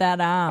 warm up that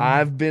arm.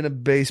 I've been a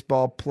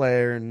baseball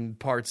player in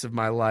parts of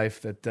my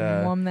life that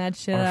warm that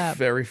shit are up.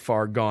 very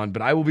far gone,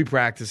 but I will be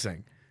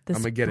practicing. I'm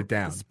gonna get it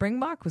down. The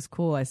Springbok was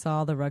cool. I saw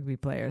all the rugby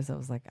players. I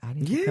was like, I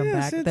need to come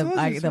Yes,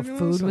 back. it's The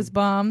food awesome. was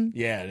bomb.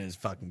 Yeah, it is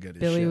fucking good. As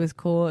Billy shit. was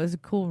cool. It was a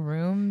cool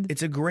room.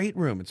 It's a great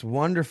room. It's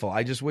wonderful.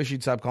 I just wish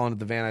you'd stop calling it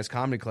the Van Nuys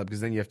Comedy Club,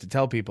 because then you have to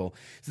tell people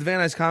it's the Van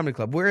Nuys Comedy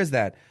Club. Where is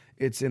that?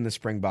 It's in the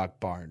Springbok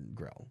Bar and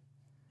Grill.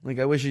 Like,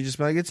 I wish you'd just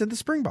be like, it's at the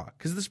Springbok,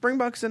 because the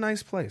Springbok's a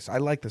nice place. I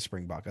like the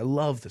Springbok. I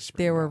love the Springbok.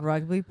 There were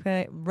rugby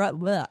There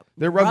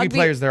are rugby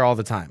players there all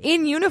the time.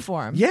 in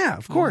uniform. Yeah,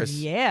 of course.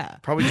 Yeah.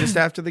 Probably just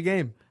after the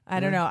game. I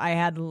don't know. I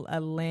had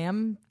a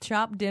lamb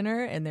chop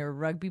dinner, and there were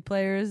rugby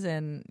players,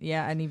 and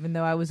even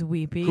though I was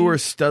weepy, Who are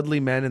studly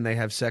men and they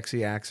have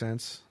sexy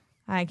accents.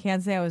 I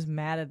can't say I was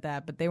mad at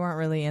that, but they weren't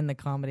really in the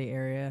comedy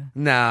area.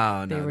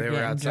 No, They they were were getting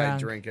outside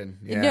drunk. drinking.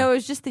 Yeah. No, it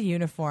was just the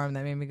uniform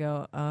that made me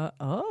go,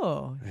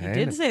 he Hey,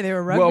 did say they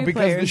were rugby well, because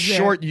players. the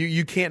short,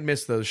 you can't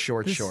miss those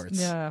shorts.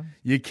 Yeah.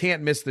 You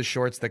can't miss the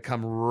shorts that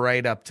come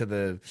right up to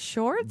the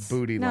Shorts?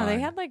 booty no, line. they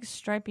had like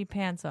stripy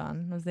pants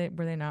on.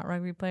 Were they not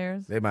rugby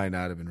players? They might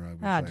not have been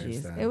rugby Oh, players.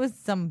 jeez. then. It was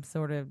some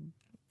sort of.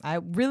 I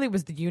really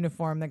was the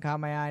uniform that caught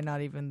my eye,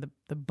 not even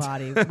the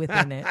body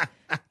within it.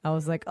 I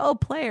was like, oh,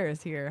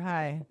 players here.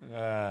 Hi.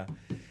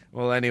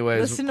 Well, anyways.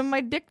 Listen to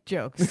my dick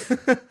jokes.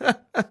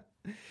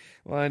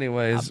 Well,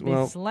 anyways.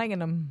 I'll be slanging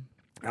them.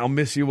 I'll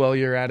miss you while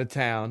you're out of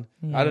town.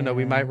 I don't know.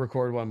 We Yeah. might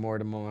record one more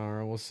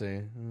tomorrow. We'll see.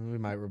 We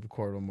might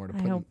record one more to I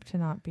put. hope to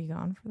not be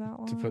gone for that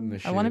long. to put in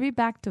the I want shoot. to be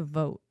back to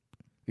vote.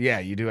 Yeah,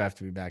 you do have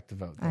to be back to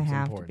vote. That's I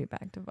have important. to be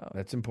back to vote.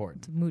 That's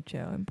important. It's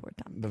mucho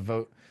important.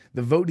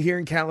 The vote here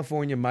in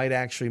California might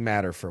actually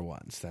matter for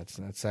once.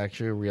 That's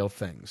actually a real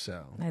thing.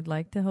 So I'd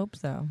like to hope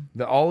so.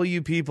 all of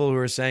you people who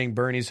are saying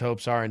Bernie's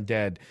hopes aren't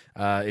dead,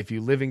 if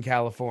you live in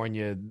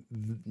California,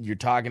 you're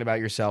talking about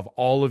yourself.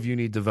 All of you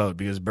need to vote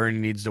because Bernie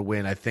needs to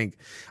win. I think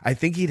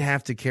he'd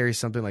have to carry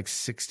something like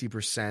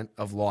 60%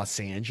 of Los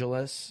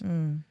Angeles.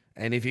 And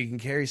if he can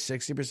carry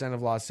 60%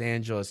 of Los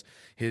Angeles,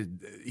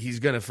 he's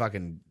gonna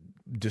fucking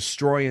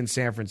destroy in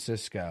San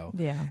Francisco.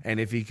 Yeah. And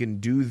if he can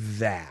do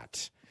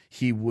that,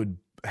 he would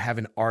have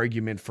an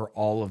argument for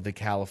all of the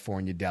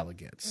California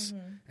delegates.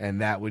 And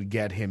that would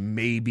get him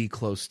maybe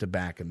close to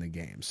back in the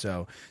game.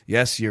 So,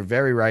 yes, you're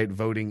very right.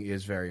 Voting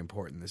is very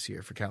important this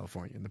year for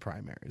California in the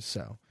primaries.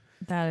 So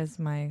That is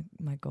my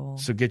goal.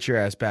 So get your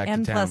ass back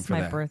And to town plus for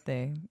my that.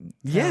 birthday. So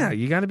Yeah,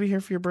 you got to be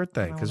here for your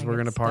birthday I because wanna we're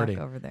get going to party.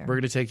 stuck over there. We're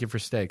going to take you for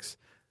steaks.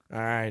 All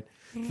right.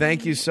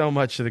 Thank you so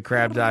much to the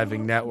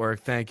CrabDiving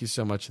Network. Thank you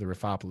so much to the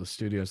Riffopolis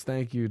Studios.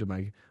 Thank you to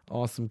my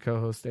awesome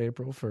co-host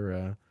April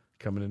for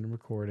coming in and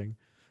recording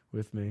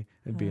with me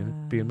and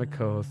being my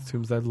co-host,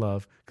 whom I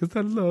love because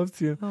I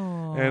loves you.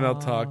 Aw, And I'll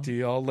talk to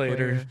you all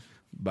later. Queer.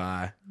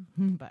 Bye.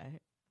 Bye.